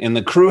and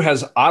the crew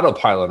has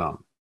autopilot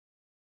on.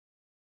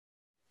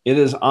 It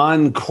is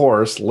on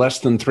course less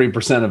than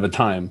 3% of the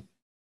time.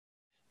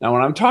 Now,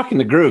 when I'm talking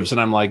to groups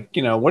and I'm like,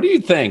 what do you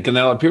think? And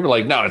people are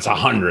like, no, it's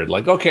 100.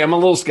 Like, okay, I'm a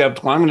little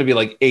skeptical. I'm going to be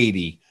like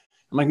 80.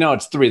 I'm like, no,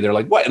 it's 3. They're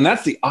like, what? And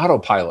that's the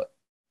autopilot.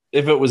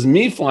 If it was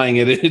me flying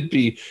it, it'd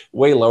be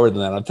way lower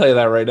than that. I'll tell you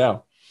that right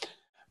now.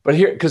 But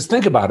here, because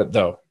think about it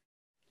though,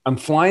 I'm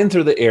flying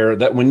through the air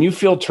that when you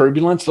feel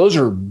turbulence, those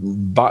are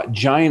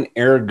giant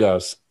air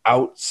gusts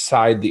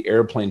outside the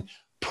airplane,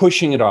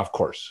 pushing it off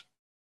course,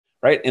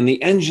 right? And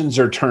the engines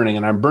are turning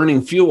and I'm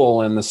burning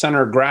fuel and the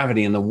center of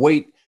gravity and the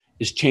weight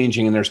is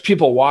changing. And there's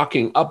people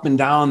walking up and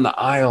down the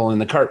aisle in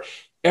the cart.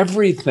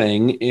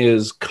 Everything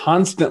is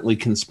constantly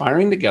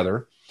conspiring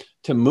together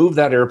to move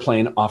that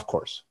airplane off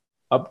course,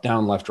 up,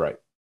 down, left, right.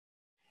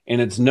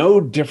 And it's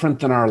no different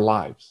than our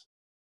lives.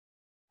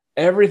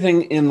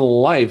 Everything in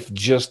life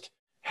just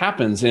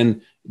happens.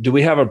 And do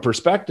we have a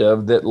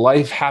perspective that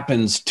life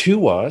happens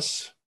to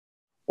us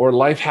or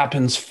life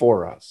happens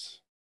for us?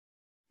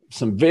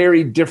 Some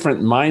very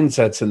different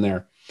mindsets in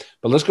there.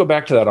 But let's go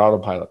back to that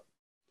autopilot.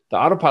 The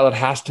autopilot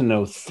has to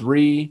know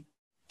 3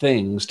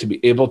 things to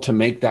be able to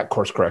make that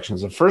course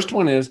corrections. The first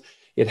one is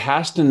it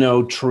has to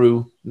know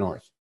true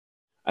north,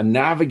 a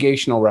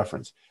navigational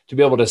reference, to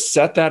be able to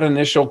set that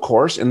initial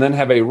course and then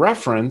have a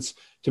reference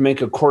to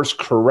make a course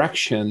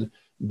correction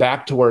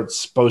back to where it's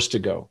supposed to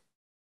go.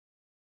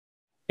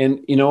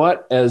 And you know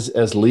what?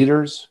 As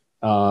leaders,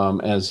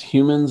 as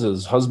humans,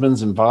 as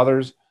husbands and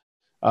fathers,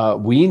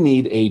 we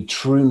need a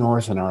true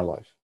north in our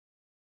life.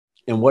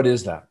 And what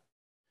is that?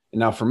 And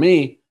now for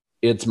me,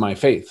 it's my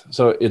faith.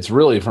 So it's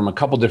really from a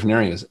couple different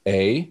areas.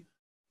 A,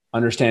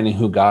 understanding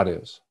who God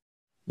is.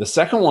 The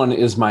second one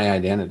is my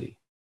identity.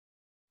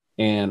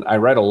 And I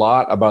write a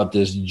lot about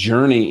this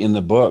journey in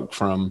the book,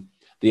 from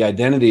the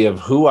identity of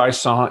who I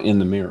saw in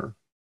the mirror,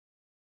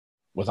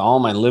 with all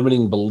my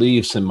limiting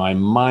beliefs and my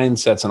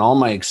mindsets and all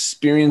my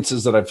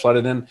experiences that I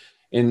flooded in.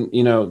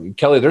 And,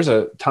 Kelly, there's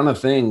a ton of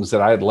things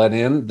that I had let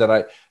in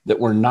that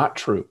were not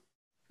true,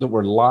 that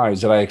were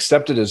lies, that I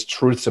accepted as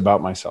truths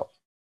about myself.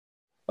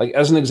 Like,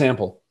 as an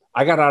example,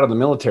 I got out of the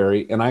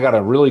military and I got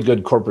a really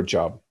good corporate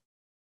job.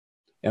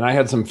 And I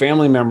had some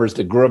family members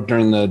that grew up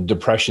during the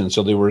Depression.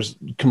 So they were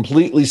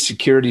completely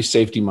security,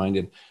 safety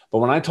minded. But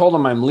when I told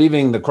them I'm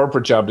leaving the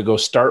corporate job to go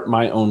start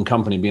my own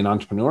company, be an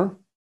entrepreneur,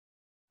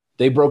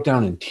 they broke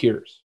down in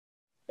tears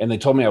and they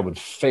told me I would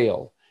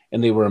fail.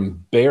 And they were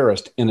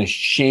embarrassed and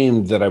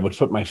ashamed that I would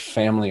put my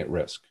family at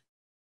risk.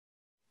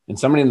 And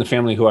somebody in the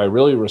family who I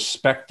really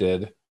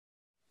respected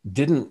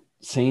didn't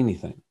say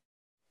anything.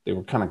 They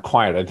were kind of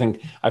quiet. I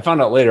think I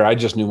found out later, I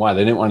just knew why.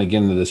 They didn't want to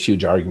get into this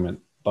huge argument,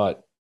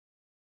 but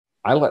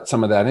I let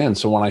some of that in.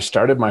 So when I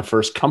started my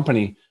first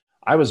company,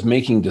 I was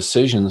making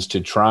decisions to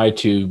try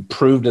to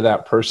prove to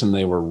that person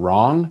they were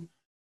wrong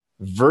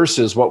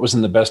versus what was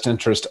in the best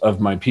interest of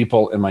my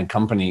people and my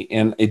company.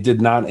 And it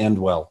did not end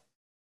well.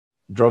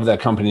 Drove that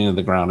company into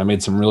the ground. I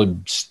made some really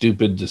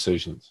stupid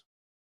decisions.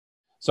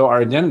 So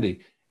our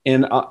identity.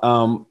 And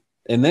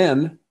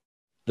then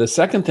the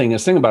second thing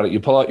is, think about it. You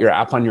pull out your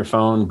app on your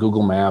phone,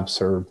 Google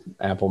Maps or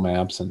Apple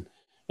Maps, and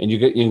you're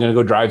going to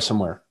go drive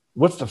somewhere.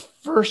 What's the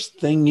first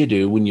thing you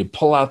do when you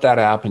pull out that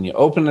app and you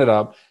open it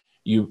up?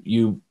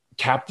 You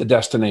tap the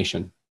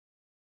destination,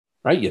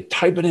 right? You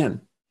type it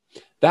in.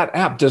 That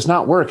app does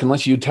not work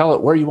unless you tell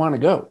it where you want to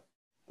go.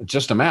 It's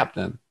just a map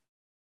then.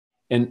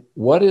 And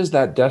what is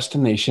that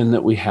destination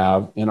that we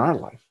have in our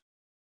life?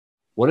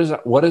 What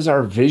is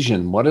our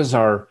vision? What is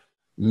our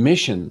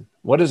mission?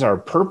 What is our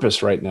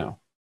purpose right now?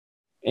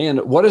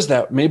 And what is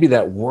that, maybe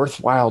that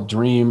worthwhile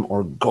dream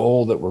or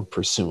goal that we're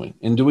pursuing?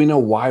 And do we know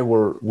why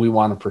we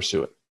want to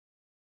pursue it?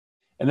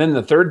 And then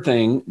the third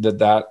thing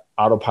that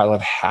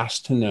autopilot has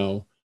to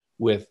know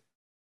with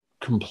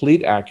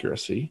complete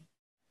accuracy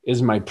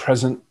is my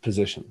present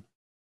position.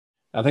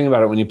 Now think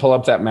about it. When you pull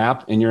up that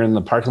map and you're in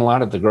the parking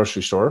lot at the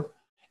grocery store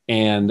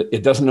and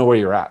it doesn't know where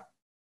you're at,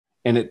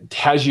 and it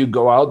has you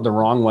go out the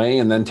wrong way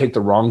and then take the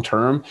wrong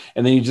turn,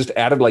 and then you just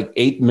added like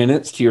 8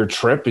 minutes to your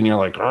trip and you're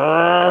like,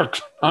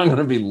 I'm going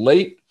to be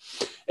late.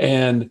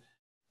 And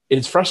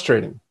it's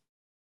frustrating.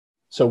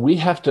 So we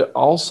have to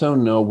also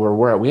know where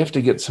we're at. We have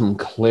to get some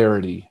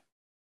clarity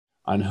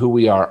on who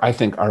we are. I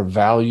think our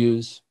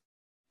values,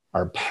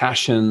 our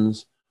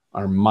passions,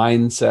 our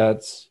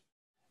mindsets.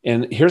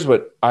 And here's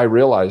what I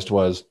realized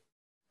was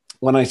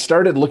when I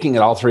started looking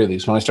at all three of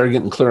these, when I started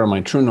getting clear on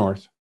my true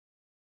north,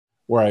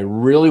 where I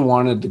really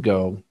wanted to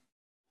go,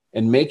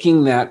 and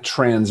making that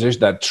transition,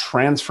 that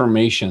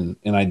transformation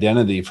in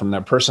identity from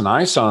that person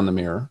I saw in the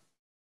mirror,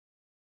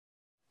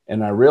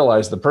 and I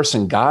realized the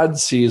person God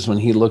sees when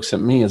he looks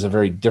at me is a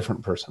very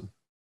different person,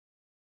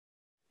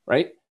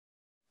 right?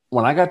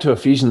 When I got to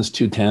Ephesians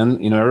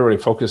 2:10, everybody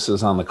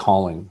focuses on the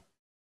calling,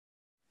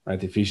 right?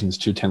 The Ephesians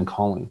 2:10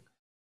 calling.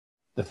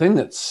 The thing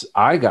that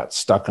I got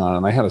stuck on,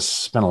 and I had to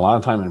spend a lot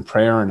of time in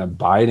prayer and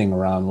abiding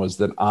around, was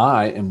that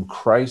I am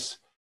Christ's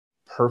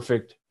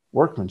perfect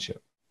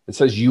workmanship. It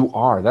says you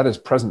are. That is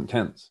present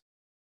tense.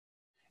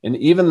 And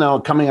even though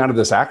coming out of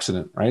this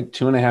accident, right,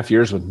 2.5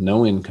 years with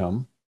no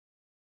income,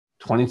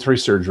 23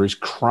 surgeries,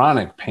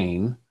 chronic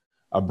pain,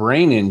 a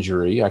brain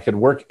injury, I could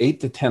work 8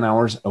 to 10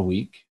 hours a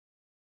week.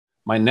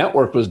 My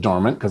network was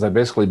dormant because I've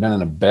basically been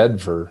in a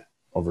bed for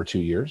over 2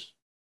 years.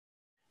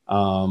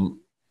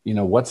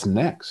 What's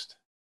next?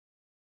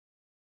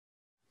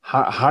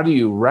 How do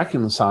you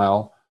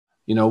reconcile,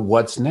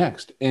 what's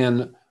next?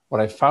 And what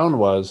I found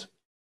was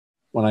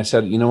when I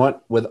said,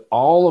 with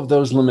all of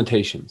those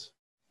limitations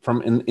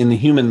from in the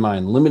human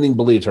mind, limiting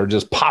beliefs are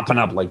just popping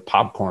up like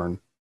popcorn.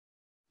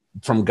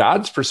 From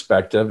God's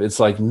perspective, it's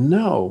like,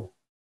 no,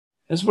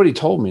 this is what he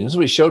told me. This is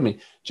what he showed me.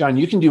 John,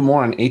 you can do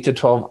more on 8 to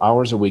 12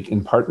 hours a week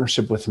in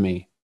partnership with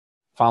me,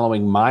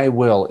 following my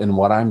will in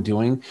what I'm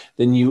doing,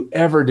 than you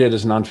ever did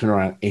as an entrepreneur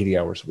on 80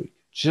 hours a week.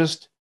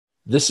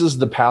 This is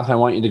the path I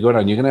want you to go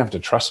down. You're going to have to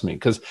trust me.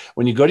 Because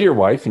when you go to your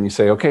wife and you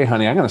say, okay,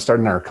 honey, I'm going to start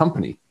in our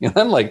company,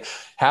 I'm like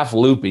half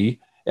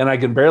loopy and I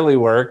can barely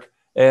work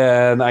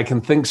and I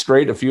can think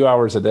straight a few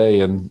hours a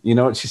day. And you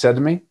know what she said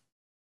to me?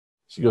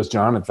 She goes,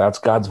 John, if that's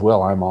God's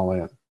will, I'm all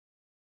in.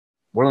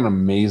 What an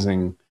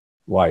amazing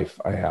wife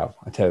I have.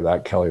 I tell you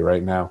that, Kelly,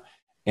 right now.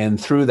 And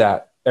through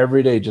that,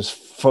 every day, just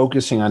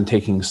focusing on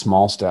taking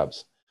small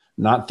steps,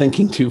 not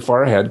thinking too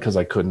far ahead because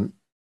I couldn't.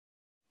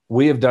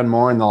 We have done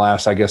more in the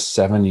last,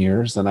 7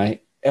 years than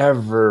I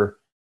ever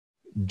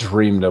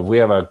dreamed of. We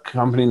have a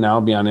company now,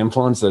 Beyond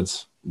Influence,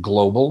 that's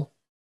global.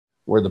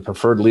 We're the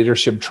preferred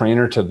leadership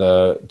trainer to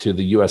the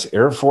U.S.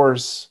 Air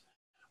Force.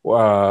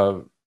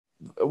 Oh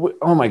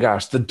my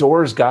gosh, the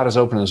doors God has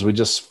opened as we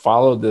just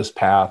followed this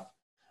path,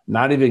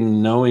 not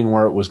even knowing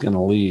where it was going to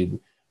lead.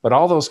 But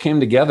all those came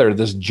together,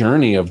 this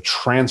journey of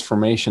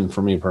transformation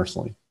for me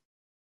personally.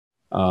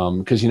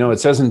 Because, it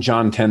says in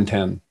John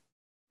 10:10,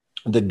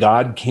 that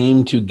God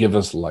came to give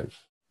us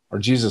life. Or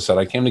Jesus said,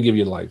 I came to give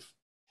you life,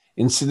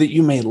 and so that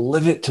you may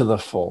live it to the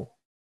full.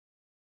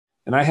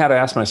 And I had to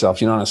ask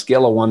myself, on a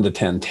scale of 1 to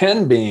 10,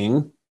 10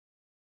 being,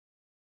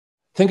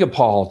 think of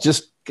Paul,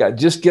 just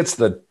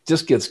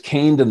gets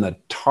caned and the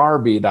tar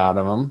beat out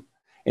of him,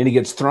 and he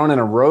gets thrown in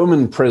a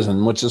Roman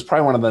prison, which is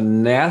probably one of the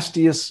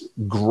nastiest,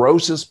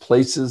 grossest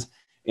places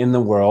in the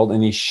world,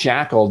 and he's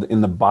shackled in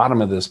the bottom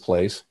of this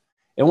place.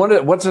 And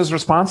what's his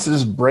response? To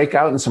just break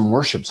out in some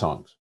worship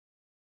songs.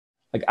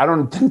 Like, I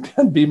don't think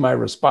that'd be my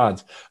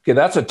response. Okay,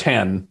 that's a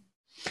 10.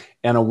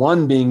 And a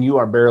 1 being, you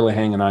are barely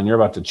hanging on. You're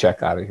about to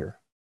check out of here.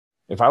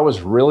 If I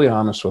was really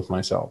honest with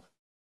myself,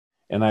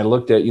 and I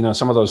looked at,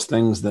 some of those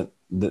things that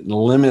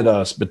limit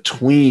us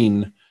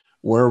between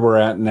where we're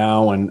at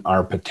now and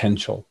our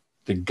potential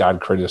that God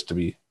created us to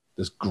be,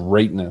 this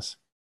greatness,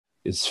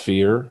 it's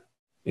fear,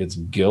 it's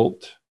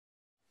guilt,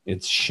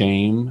 it's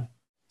shame,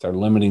 it's our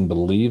limiting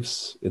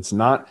beliefs. It's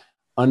not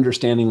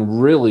understanding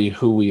really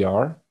who we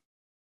are.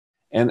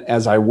 And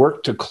as I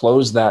worked to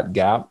close that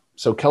gap,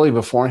 so Kelly,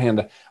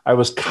 beforehand, I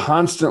was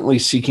constantly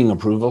seeking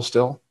approval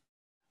still.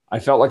 I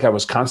felt like I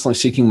was constantly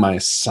seeking my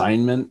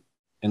assignment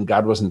and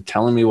God wasn't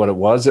telling me what it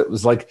was. It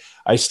was like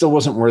I still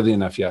wasn't worthy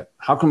enough yet.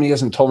 How come he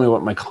hasn't told me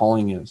what my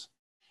calling is?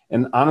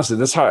 And honestly,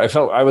 that's how I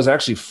felt. I was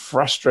actually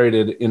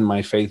frustrated in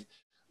my faith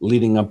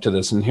leading up to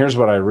this. And here's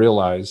what I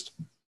realized.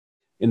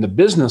 In the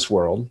business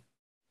world,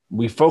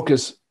 we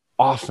focus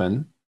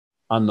often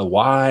on the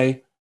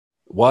why,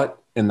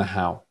 what, and the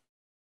how.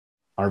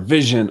 Our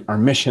vision, our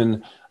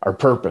mission, our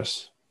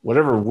purpose,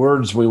 whatever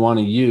words we want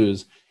to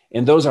use.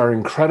 And those are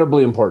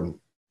incredibly important.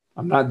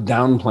 I'm not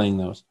downplaying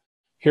those.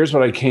 Here's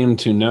what I came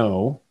to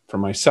know for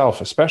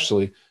myself,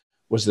 especially,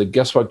 was that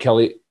guess what,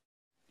 Kelly?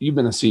 You've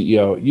been a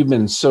CEO. You've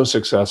been so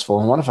successful.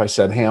 And what if I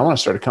said, hey, I want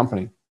to start a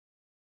company.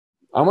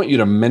 I want you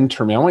to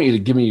mentor me. I want you to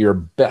give me your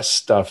best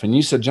stuff. And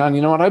you said, John,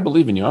 you know what? I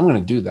believe in you. I'm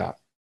going to do that.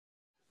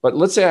 But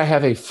let's say I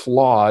have a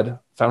flawed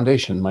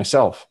foundation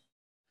myself.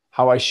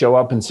 How I show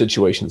up in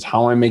situations,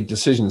 how I make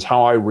decisions,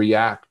 how I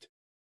react,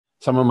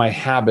 some of my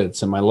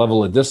habits and my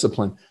level of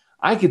discipline.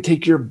 I could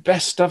take your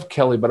best stuff,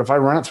 Kelly, but if I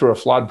run it through a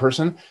flawed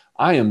person,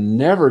 I am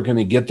never going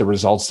to get the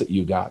results that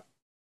you got.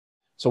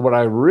 So what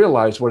I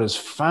realized, what is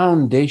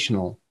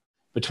foundational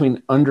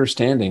between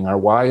understanding our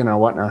why and our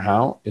what and our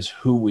how is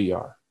who we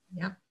are.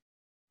 Yeah.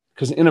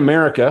 Because in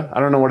America, I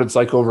don't know what it's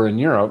like over in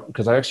Europe,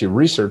 because I actually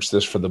researched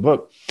this for the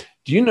book.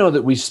 Do you know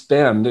that we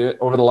spend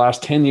over the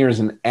last 10 years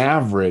an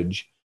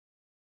average,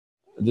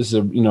 this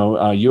is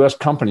U.S.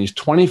 companies,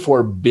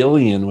 $24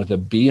 billion with a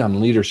B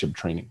on leadership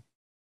training.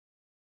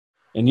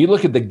 And you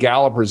look at the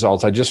Gallup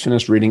results. I just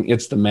finished reading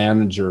It's the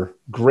Manager.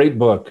 Great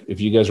book.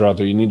 If you guys are out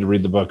there, you need to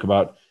read the book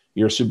about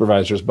your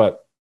supervisors.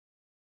 But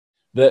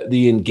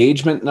the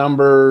engagement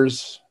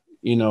numbers,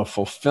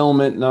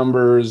 fulfillment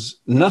numbers,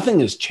 nothing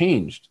has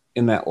changed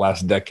in that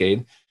last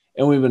decade.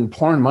 And we've been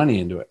pouring money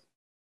into it.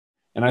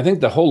 And I think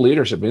the whole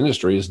leadership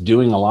industry is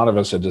doing a lot of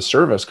us a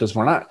disservice because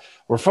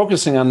we're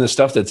focusing on this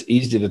stuff that's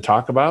easy to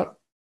talk about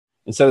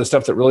instead of the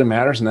stuff that really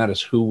matters. And that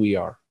is who we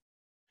are.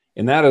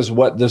 And that is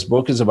what this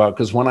book is about.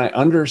 Because when I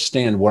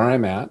understand where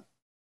I'm at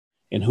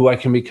and who I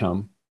can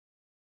become,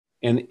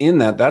 and in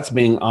that, that's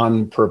being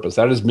on purpose.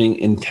 That is being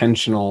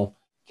intentional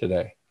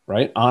today,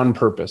 right? On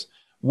purpose,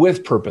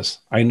 with purpose.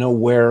 I know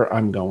where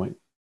I'm going.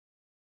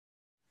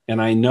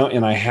 And I know,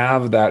 and I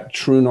have that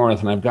true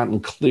north, and I've gotten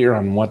clear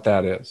on what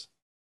that is.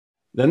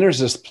 Then there's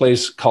this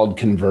place called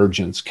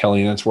convergence,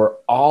 Kelly, and it's where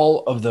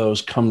all of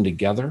those come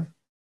together.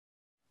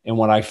 And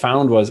what I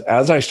found was,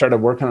 as I started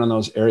working on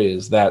those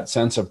areas, that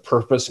sense of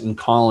purpose and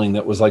calling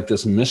that was like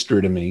this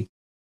mystery to me.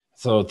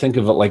 So think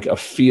of it like a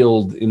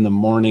field in the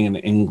morning in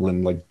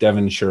England, like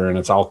Devonshire, and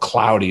it's all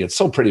cloudy. It's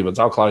so pretty, but it's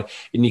all cloudy.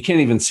 And you can't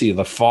even see.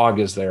 The fog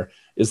is there.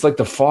 It's like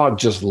the fog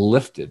just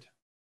lifted.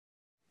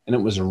 And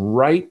it was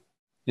right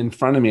in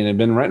front of me, and it had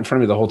been right in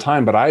front of me the whole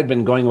time. But I had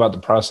been going about the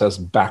process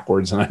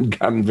backwards, and I'd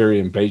gotten very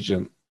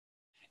impatient.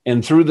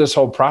 And through this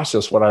whole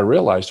process, what I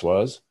realized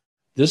was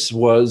this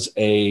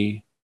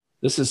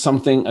is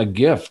something, a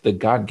gift that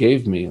God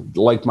gave me,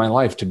 like my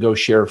life, to go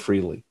share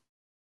freely.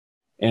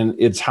 And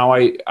it's how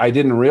I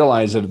didn't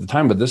realize it at the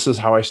time, but this is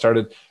how I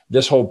started.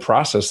 This whole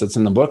process that's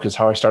in the book is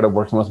how I started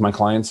working with my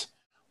clients,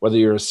 whether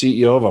you're a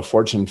CEO of a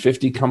Fortune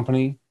 50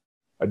 company,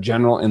 a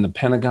general in the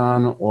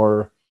Pentagon,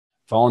 or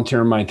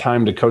volunteer my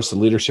time to coach the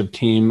leadership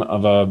team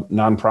of a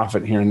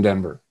nonprofit here in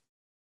Denver.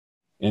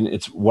 And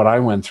it's what I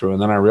went through.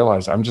 And then I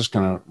realized I'm just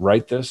going to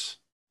write this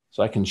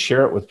so I can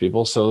share it with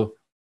people so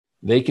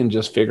they can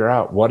just figure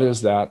out what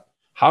is that,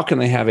 how can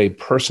they have a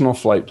personal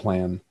flight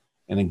plan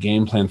and a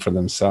game plan for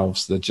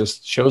themselves that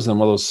just shows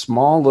them all those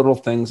small little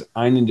things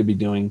I need to be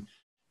doing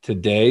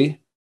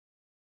today,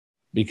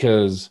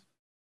 because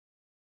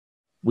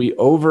we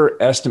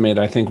overestimate,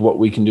 I think, what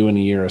we can do in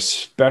a year,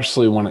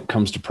 especially when it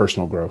comes to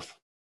personal growth,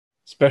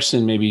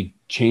 especially maybe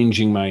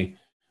changing my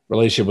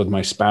relationship with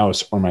my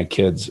spouse or my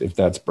kids if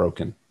that's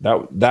broken.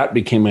 That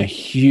became a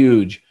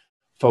huge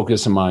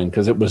focus of mine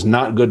because it was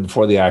not good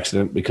before the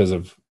accident because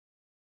of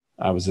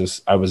I was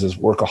this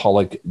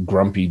workaholic,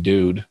 grumpy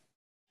dude,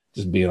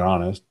 just being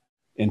honest.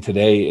 And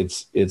today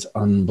it's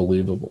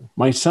unbelievable.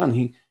 My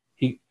son,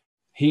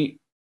 he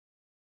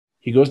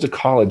goes to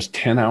college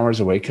 10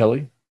 hours away,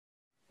 Kelly.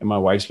 And my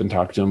wife's been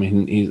talking to him,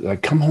 and he's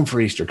like, come home for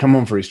Easter.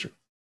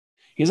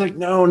 He's like,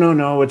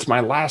 no. It's my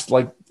last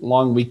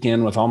long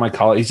weekend with all my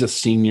college. He's a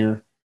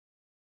senior.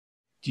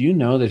 Do you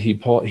know that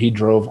he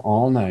drove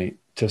all night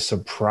to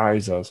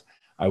surprise us?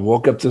 I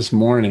woke up this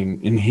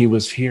morning and he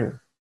was here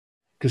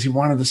because he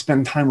wanted to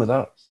spend time with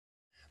us.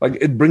 Like,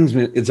 it brings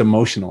me, it's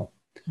emotional,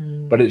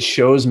 but it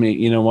shows me,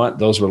 you know what,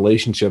 those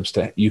relationships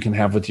that you can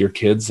have with your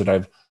kids that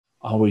I've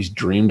always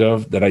dreamed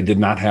of, that I did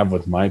not have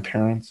with my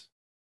parents.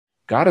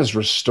 God has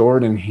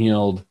restored and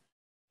healed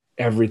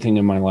everything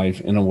in my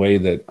life in a way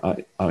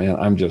that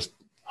I'm just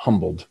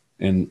humbled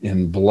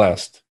and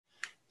blessed.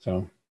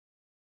 So,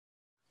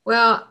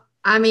 well,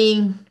 I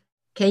mean,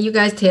 can you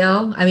guys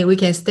tell? I mean, we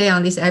can stay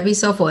on this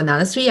episode for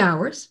another 3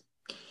 hours,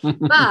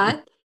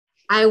 but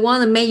I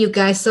want to make you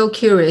guys so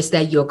curious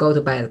that you'll go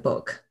to buy the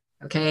book.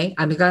 Okay,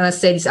 I'm gonna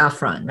say this up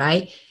front,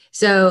 right?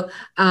 So,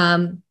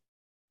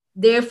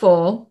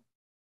 therefore,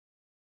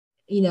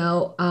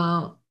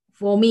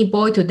 for me,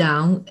 boil to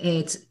down,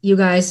 it's you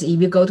guys,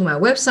 if you go to my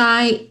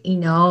website,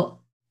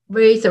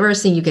 very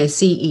first thing you can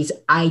see is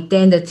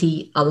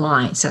identity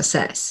aligned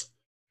success.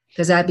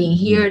 Because I've been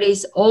hearing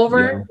this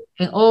over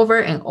and over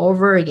and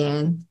over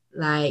again.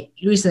 Like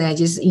recently, I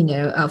just,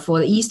 for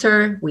the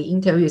Easter, we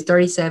interviewed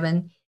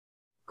 37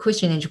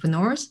 Christian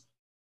entrepreneurs.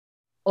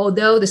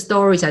 Although the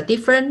stories are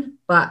different,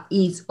 but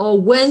it's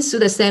all went through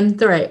the same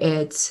thread.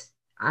 It's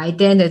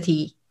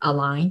identity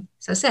aligned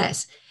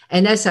success.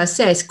 And that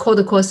success, quote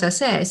unquote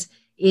success,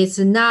 is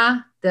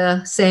not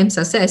the same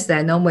success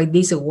that normally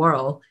this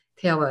world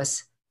tell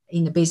us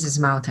in the business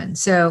mountain.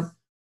 So,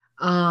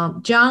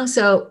 John,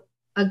 so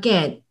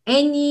again,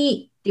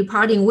 any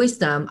departing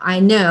wisdom, I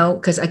know,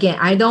 because again,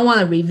 I don't want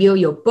to review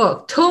your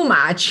book too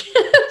much.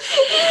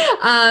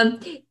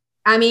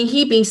 I mean,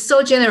 he being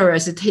so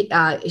generous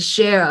to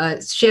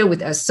share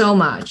with us so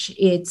much.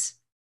 It's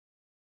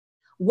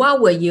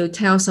what would you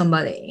tell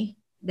somebody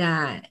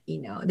that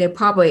they're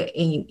probably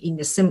in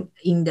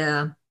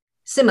the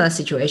similar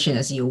situation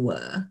as you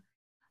were,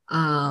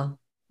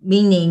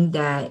 meaning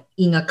that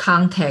in a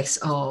context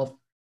of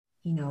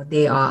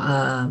they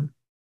are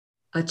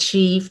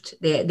achieved,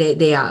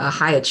 they are a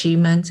high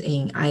achievement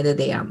in either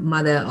they are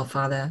mother or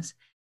fathers,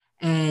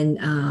 and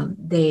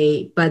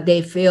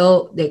they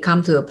feel they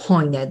come to a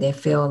point that they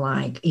feel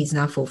like it's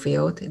not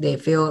fulfilled. They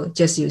feel,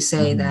 just you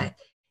say that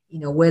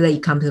whether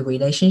it comes to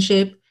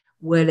relationship,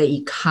 whether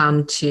it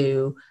come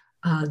to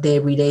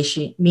their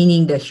relation,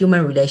 meaning the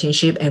human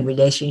relationship and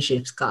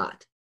relationships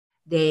God.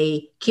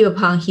 They keep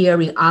upon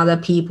hearing other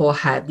people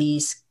have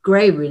these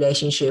great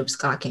relationships.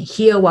 God can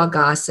hear what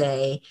God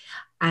say,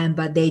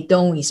 but they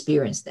don't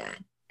experience that.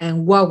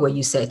 And what would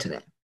you say to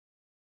them?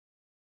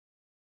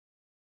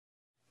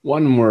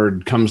 One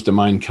word comes to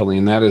mind, Kelly,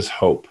 and that is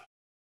hope.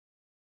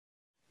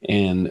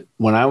 And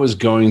when I was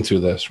going through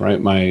this, right,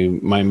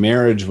 my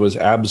marriage was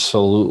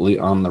absolutely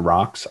on the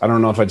rocks. I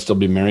don't know if I'd still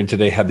be married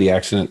today had the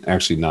accident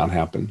actually not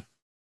happened.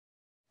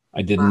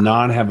 I did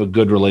not have a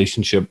good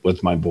relationship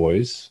with my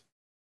boys.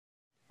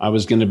 I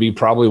was going to be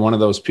probably one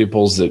of those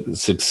people that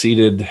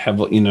succeeded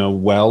heavily,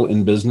 well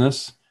in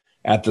business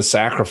at the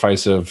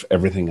sacrifice of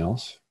everything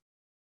else.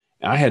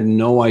 I had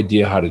no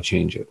idea how to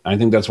change it. I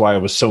think that's why I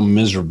was so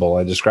miserable.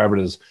 I describe it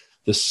as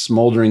this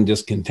smoldering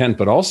discontent,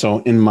 but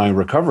also in my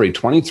recovery,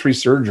 23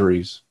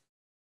 surgeries,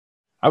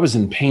 I was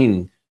in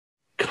pain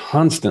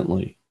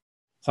constantly.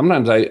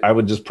 Sometimes I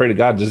would just pray to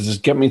God to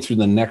just get me through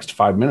the next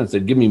 5 minutes.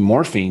 They'd give me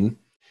morphine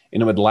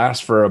and it would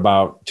last for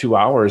about 2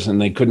 hours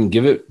and they couldn't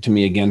give it to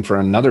me again for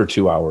another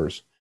 2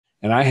 hours.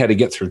 And I had to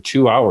get through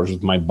 2 hours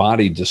with my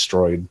body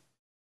destroyed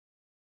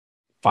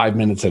 5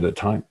 minutes at a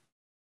time.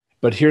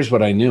 But here's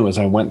what I knew as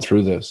I went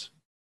through this.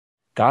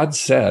 God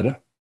said,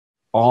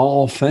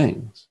 all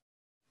things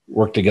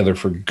work together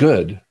for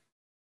good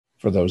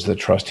for those that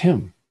trust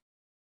him.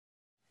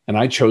 And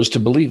I chose to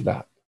believe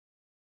that.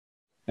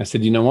 I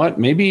said, you know what?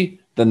 Maybe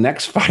the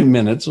next 5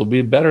 minutes will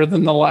be better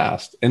than the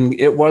last. And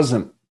it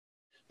wasn't.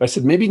 But I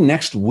said, maybe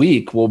next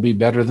week will be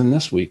better than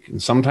this week.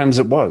 And sometimes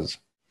it was.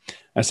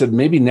 I said,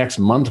 maybe next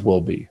month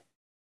will be.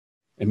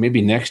 And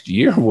maybe next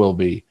year will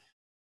be.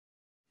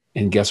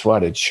 And guess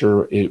what?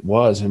 It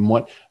was. And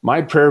what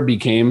my prayer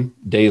became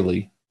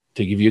daily,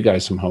 to give you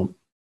guys some hope,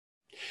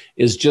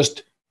 is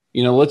just,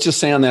 let's just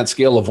say on that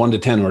scale of 1 to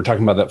 10, we're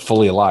talking about that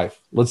fully alive.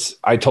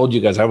 I told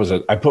you guys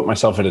I put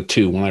myself at a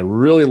 2. When I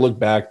really look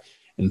back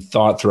and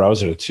thought through, I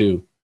was at a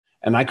 2.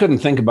 And I couldn't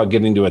think about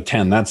getting to a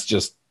 10. That's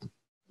just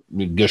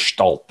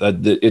gestalt.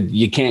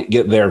 You can't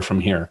get there from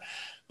here.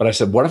 But I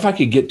said, what if I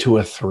could get to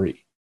a 3?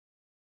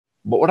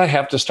 What would I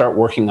have to start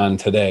working on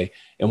today?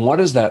 And what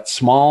is that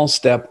small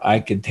step I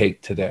could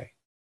take today?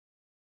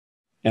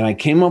 And I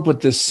came up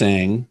with this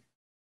saying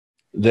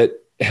that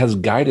has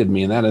guided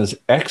me, and that is,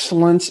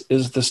 excellence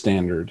is the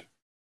standard,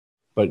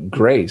 but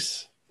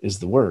grace is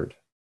the word.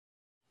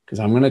 Because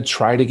I'm going to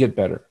try to get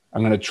better.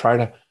 I'm going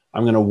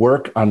to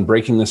work on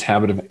breaking this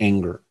habit of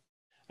anger.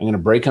 I'm going to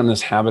break on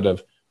this habit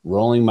of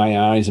rolling my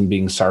eyes and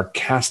being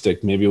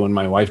sarcastic, maybe when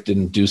my wife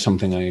didn't do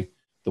something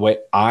the way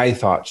I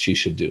thought she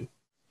should do.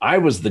 I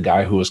was the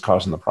guy who was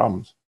causing the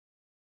problems.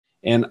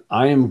 And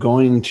I am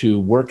going to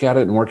work at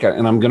it,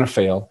 and I'm going to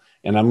fail,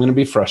 and I'm going to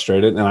be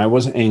frustrated, and I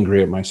was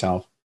angry at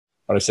myself.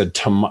 But I said,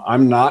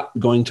 I'm not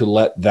going to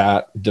let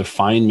that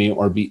define me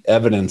or be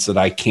evidence that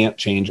I can't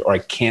change or I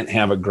can't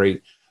have a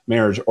great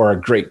marriage or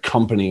a great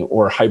company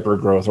or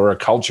hypergrowth or a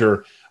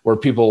culture where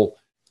people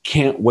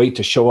can't wait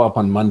to show up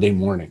on Monday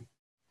morning.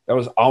 That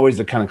was always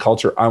the kind of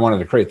culture I wanted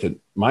to create, that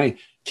my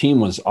team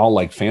was all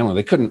like family.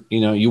 They couldn't,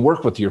 you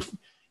work with you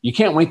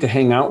can't wait to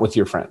hang out with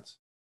your friends,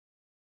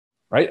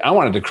 right? I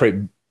wanted to create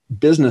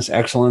business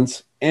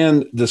excellence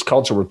and this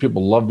culture where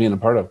people love being a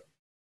part of.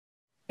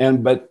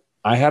 But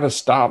I had to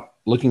stop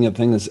looking at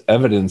things as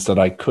evidence that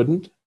I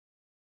couldn't,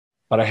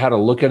 but I had to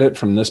look at it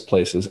from this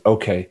place as,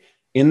 okay,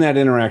 in that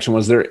interaction,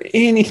 was there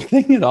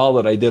anything at all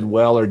that I did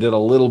well or did a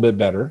little bit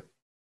better?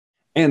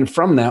 And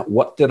from that,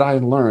 what did I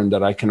learn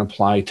that I can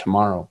apply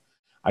tomorrow?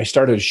 I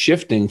started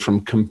shifting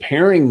from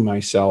comparing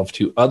myself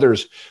to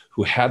others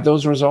who had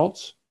those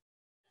results,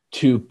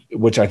 to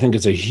which I think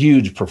is a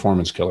huge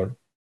performance killer,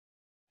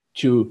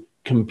 to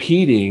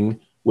competing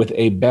with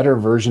a better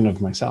version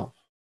of myself.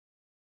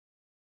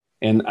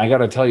 And I got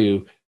to tell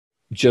you,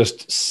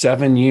 just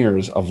 7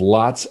 years of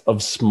lots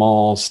of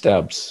small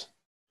steps.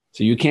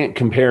 So you can't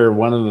compare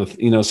one of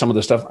the, some of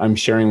the stuff I'm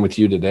sharing with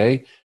you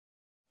today.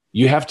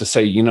 You have to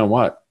say, you know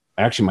what?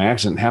 Actually, my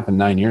accident happened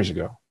 9 years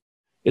ago.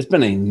 It's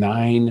been a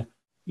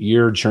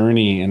 9-year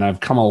journey, and I've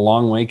come a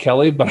long way,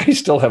 Kelly, but I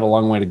still have a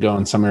long way to go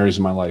in some areas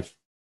of my life.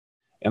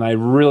 And I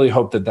really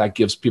hope that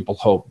gives people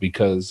hope,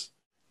 because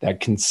that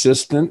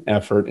consistent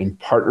effort in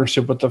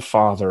partnership with the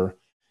Father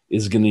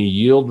is going to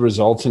yield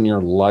results in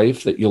your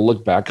life that you'll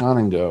look back on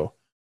and go,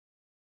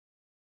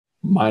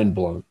 mind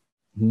blown.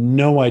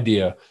 No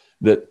idea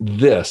that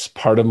this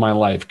part of my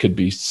life could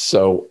be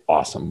so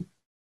awesome.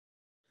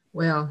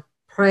 Well,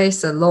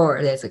 praise the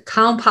Lord. There's a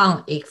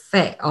compound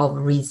effect of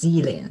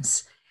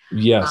resilience.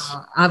 Yes.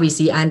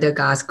 Obviously under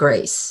God's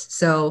grace.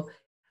 So,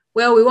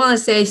 well, we want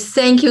to say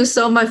thank you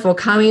so much for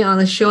coming on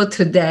the show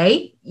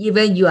today.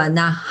 Even you are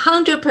not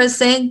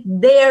 100%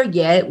 there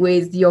yet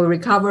with your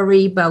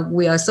recovery, but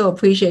we also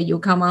appreciate you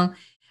come on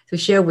to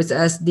share with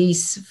us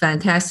this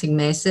fantastic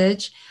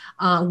message.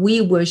 We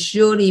will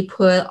surely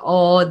put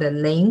all the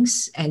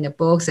links and the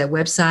books and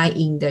website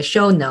in the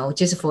show notes,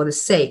 just for the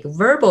sake.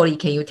 Verbally,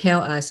 can you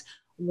tell us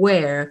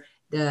where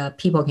the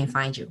people can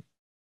find you?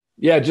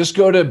 Yeah, just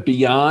go to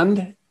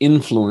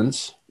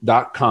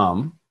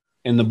beyondinfluence.com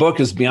And the book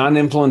is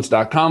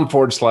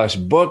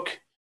beyondinfluence.com/book.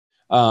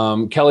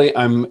 Kelly,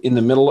 I'm in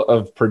the middle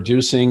of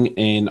producing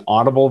an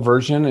Audible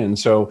version. And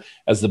so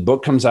as the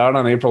book comes out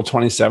on April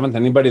 27th,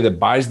 anybody that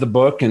buys the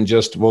book and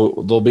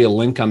there'll be a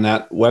link on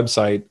that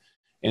website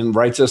and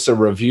writes us a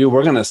review,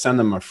 we're going to send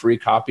them a free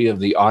copy of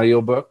the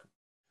audiobook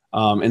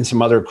and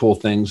some other cool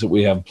things that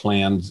we have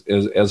planned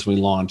as we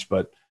launch.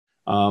 But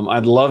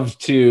I'd love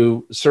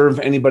to serve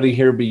anybody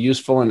here, be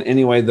useful in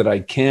any way that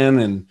I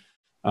can.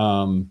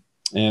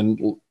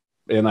 And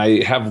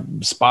I have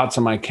spots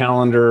on my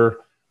calendar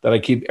that I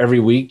keep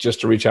every week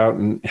just to reach out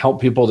and help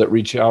people that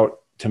reach out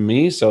to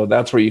me. So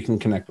that's where you can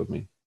connect with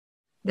me.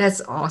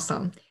 That's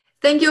awesome.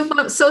 Thank you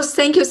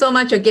so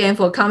much again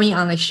for coming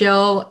on the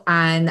show.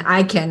 And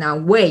I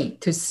cannot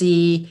wait to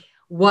see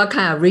what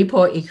kind of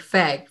ripple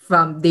effect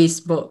from this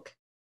book.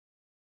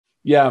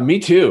 Yeah, me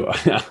too.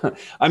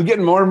 I'm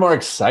getting more and more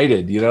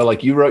excited,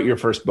 like you wrote your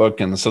first book.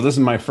 And so this is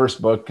my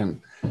first book.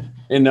 And,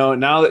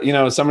 now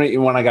that, somebody,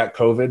 when I got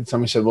COVID,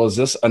 somebody said, well, is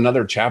this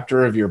another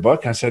chapter of your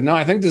book? I said, no,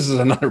 I think this is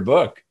another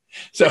book.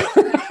 So,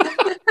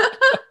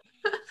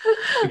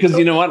 because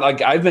you know what,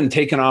 like I've been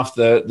taken off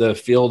the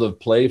field of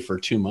play for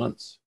 2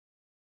 months,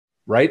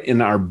 right?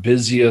 In our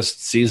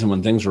busiest season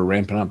when things were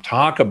ramping up.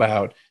 Talk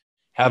about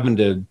having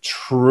to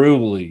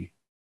truly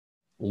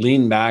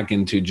lean back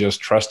into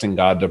just trusting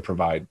God to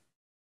provide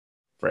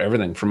for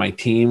everything. For my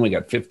team, we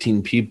got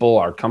 15 people,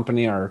 our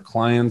company, our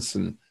clients,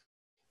 and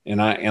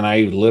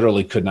I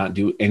literally could not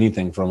do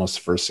anything for almost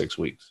the first 6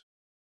 weeks.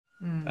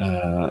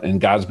 And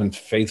God's been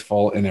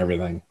faithful in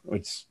everything,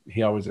 which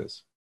he always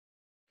is.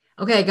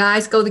 Okay,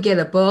 guys, go to get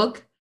a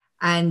book,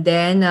 and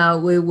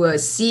then we will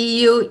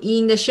see you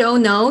in the show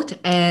note,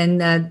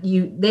 and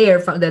you there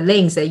from the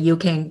links that you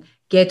can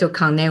get to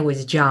connect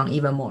with John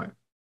even more.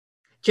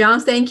 John,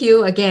 thank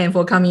you again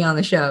for coming on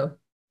the show.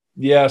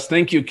 Yes,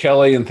 thank you,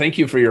 Kelly, and thank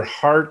you for your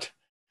heart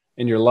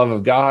and your love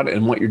of God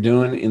and what you're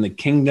doing in the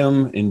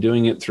kingdom and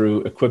doing it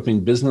through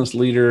equipping business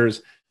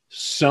leaders.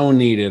 So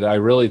needed. I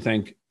really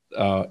think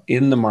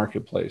in the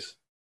marketplace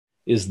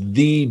is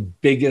the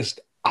biggest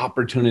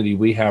opportunity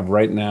we have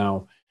right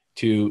now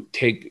to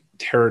take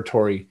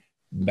territory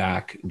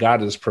back.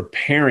 God is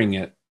preparing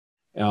it,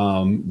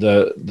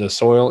 the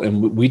soil,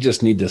 and we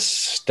just need to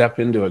step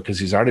into it because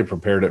he's already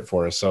prepared it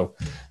for us. So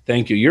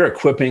thank you. You're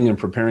equipping and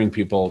preparing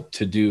people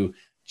to do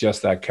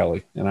just that,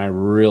 Kelly. And I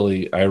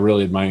really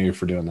admire you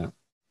for doing that.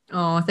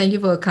 Oh, thank you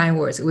for the kind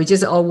words. We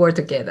just all work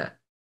together.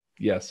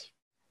 Yes.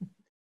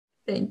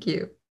 Thank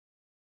you.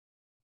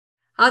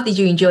 How did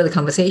you enjoy the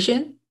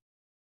conversation?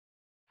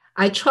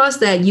 I trust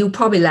that you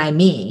probably, like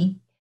me,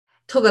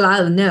 took a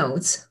lot of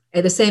notes.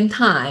 At the same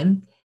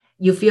time,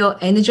 you feel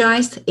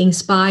energized,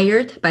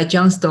 inspired by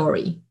John's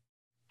story,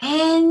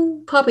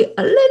 and probably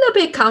a little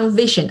bit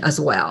conviction as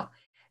well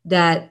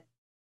that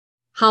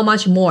how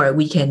much more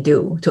we can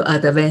do to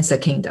advance the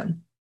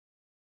kingdom.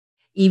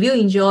 If you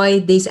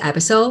enjoyed this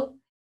episode,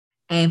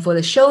 and for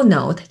the show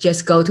note,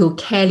 just go to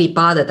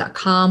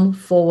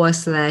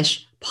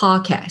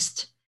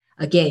kellybada.com/podcast.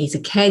 Again, it's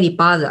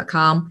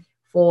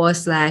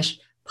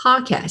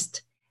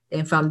kellybada.com/podcast.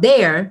 And from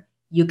there,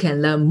 you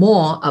can learn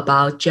more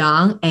about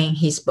John and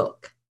his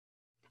book.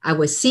 I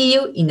will see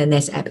you in the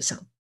next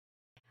episode.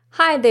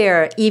 Hi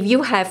there. If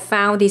you have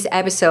found this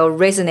episode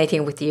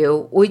resonating with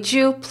you, would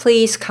you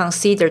please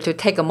consider to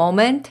take a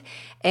moment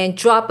and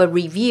drop a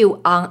review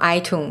on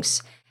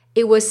iTunes?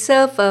 It will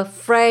serve a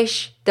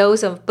fresh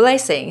dose of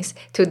blessings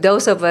to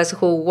those of us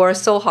who work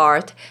so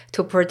hard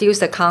to produce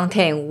the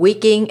content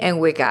week in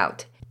and week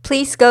out.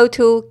 Please go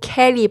to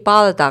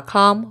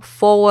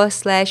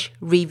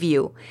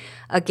kellybada.com/review.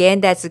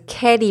 Again, that's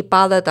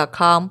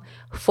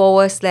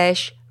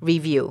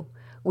kellybada.com/review.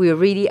 We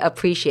really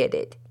appreciate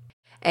it.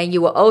 And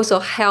you will also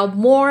help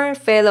more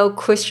fellow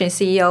Christian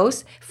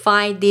CEOs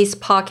find this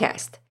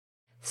podcast.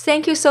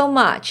 Thank you so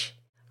much.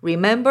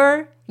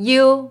 Remember,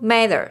 you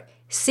matter.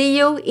 See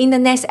you in the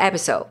next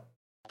episode.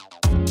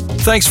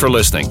 Thanks for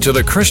listening to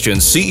the Christian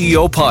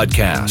CEO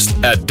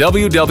Podcast at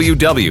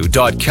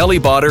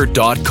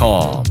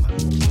www.kellybada.com.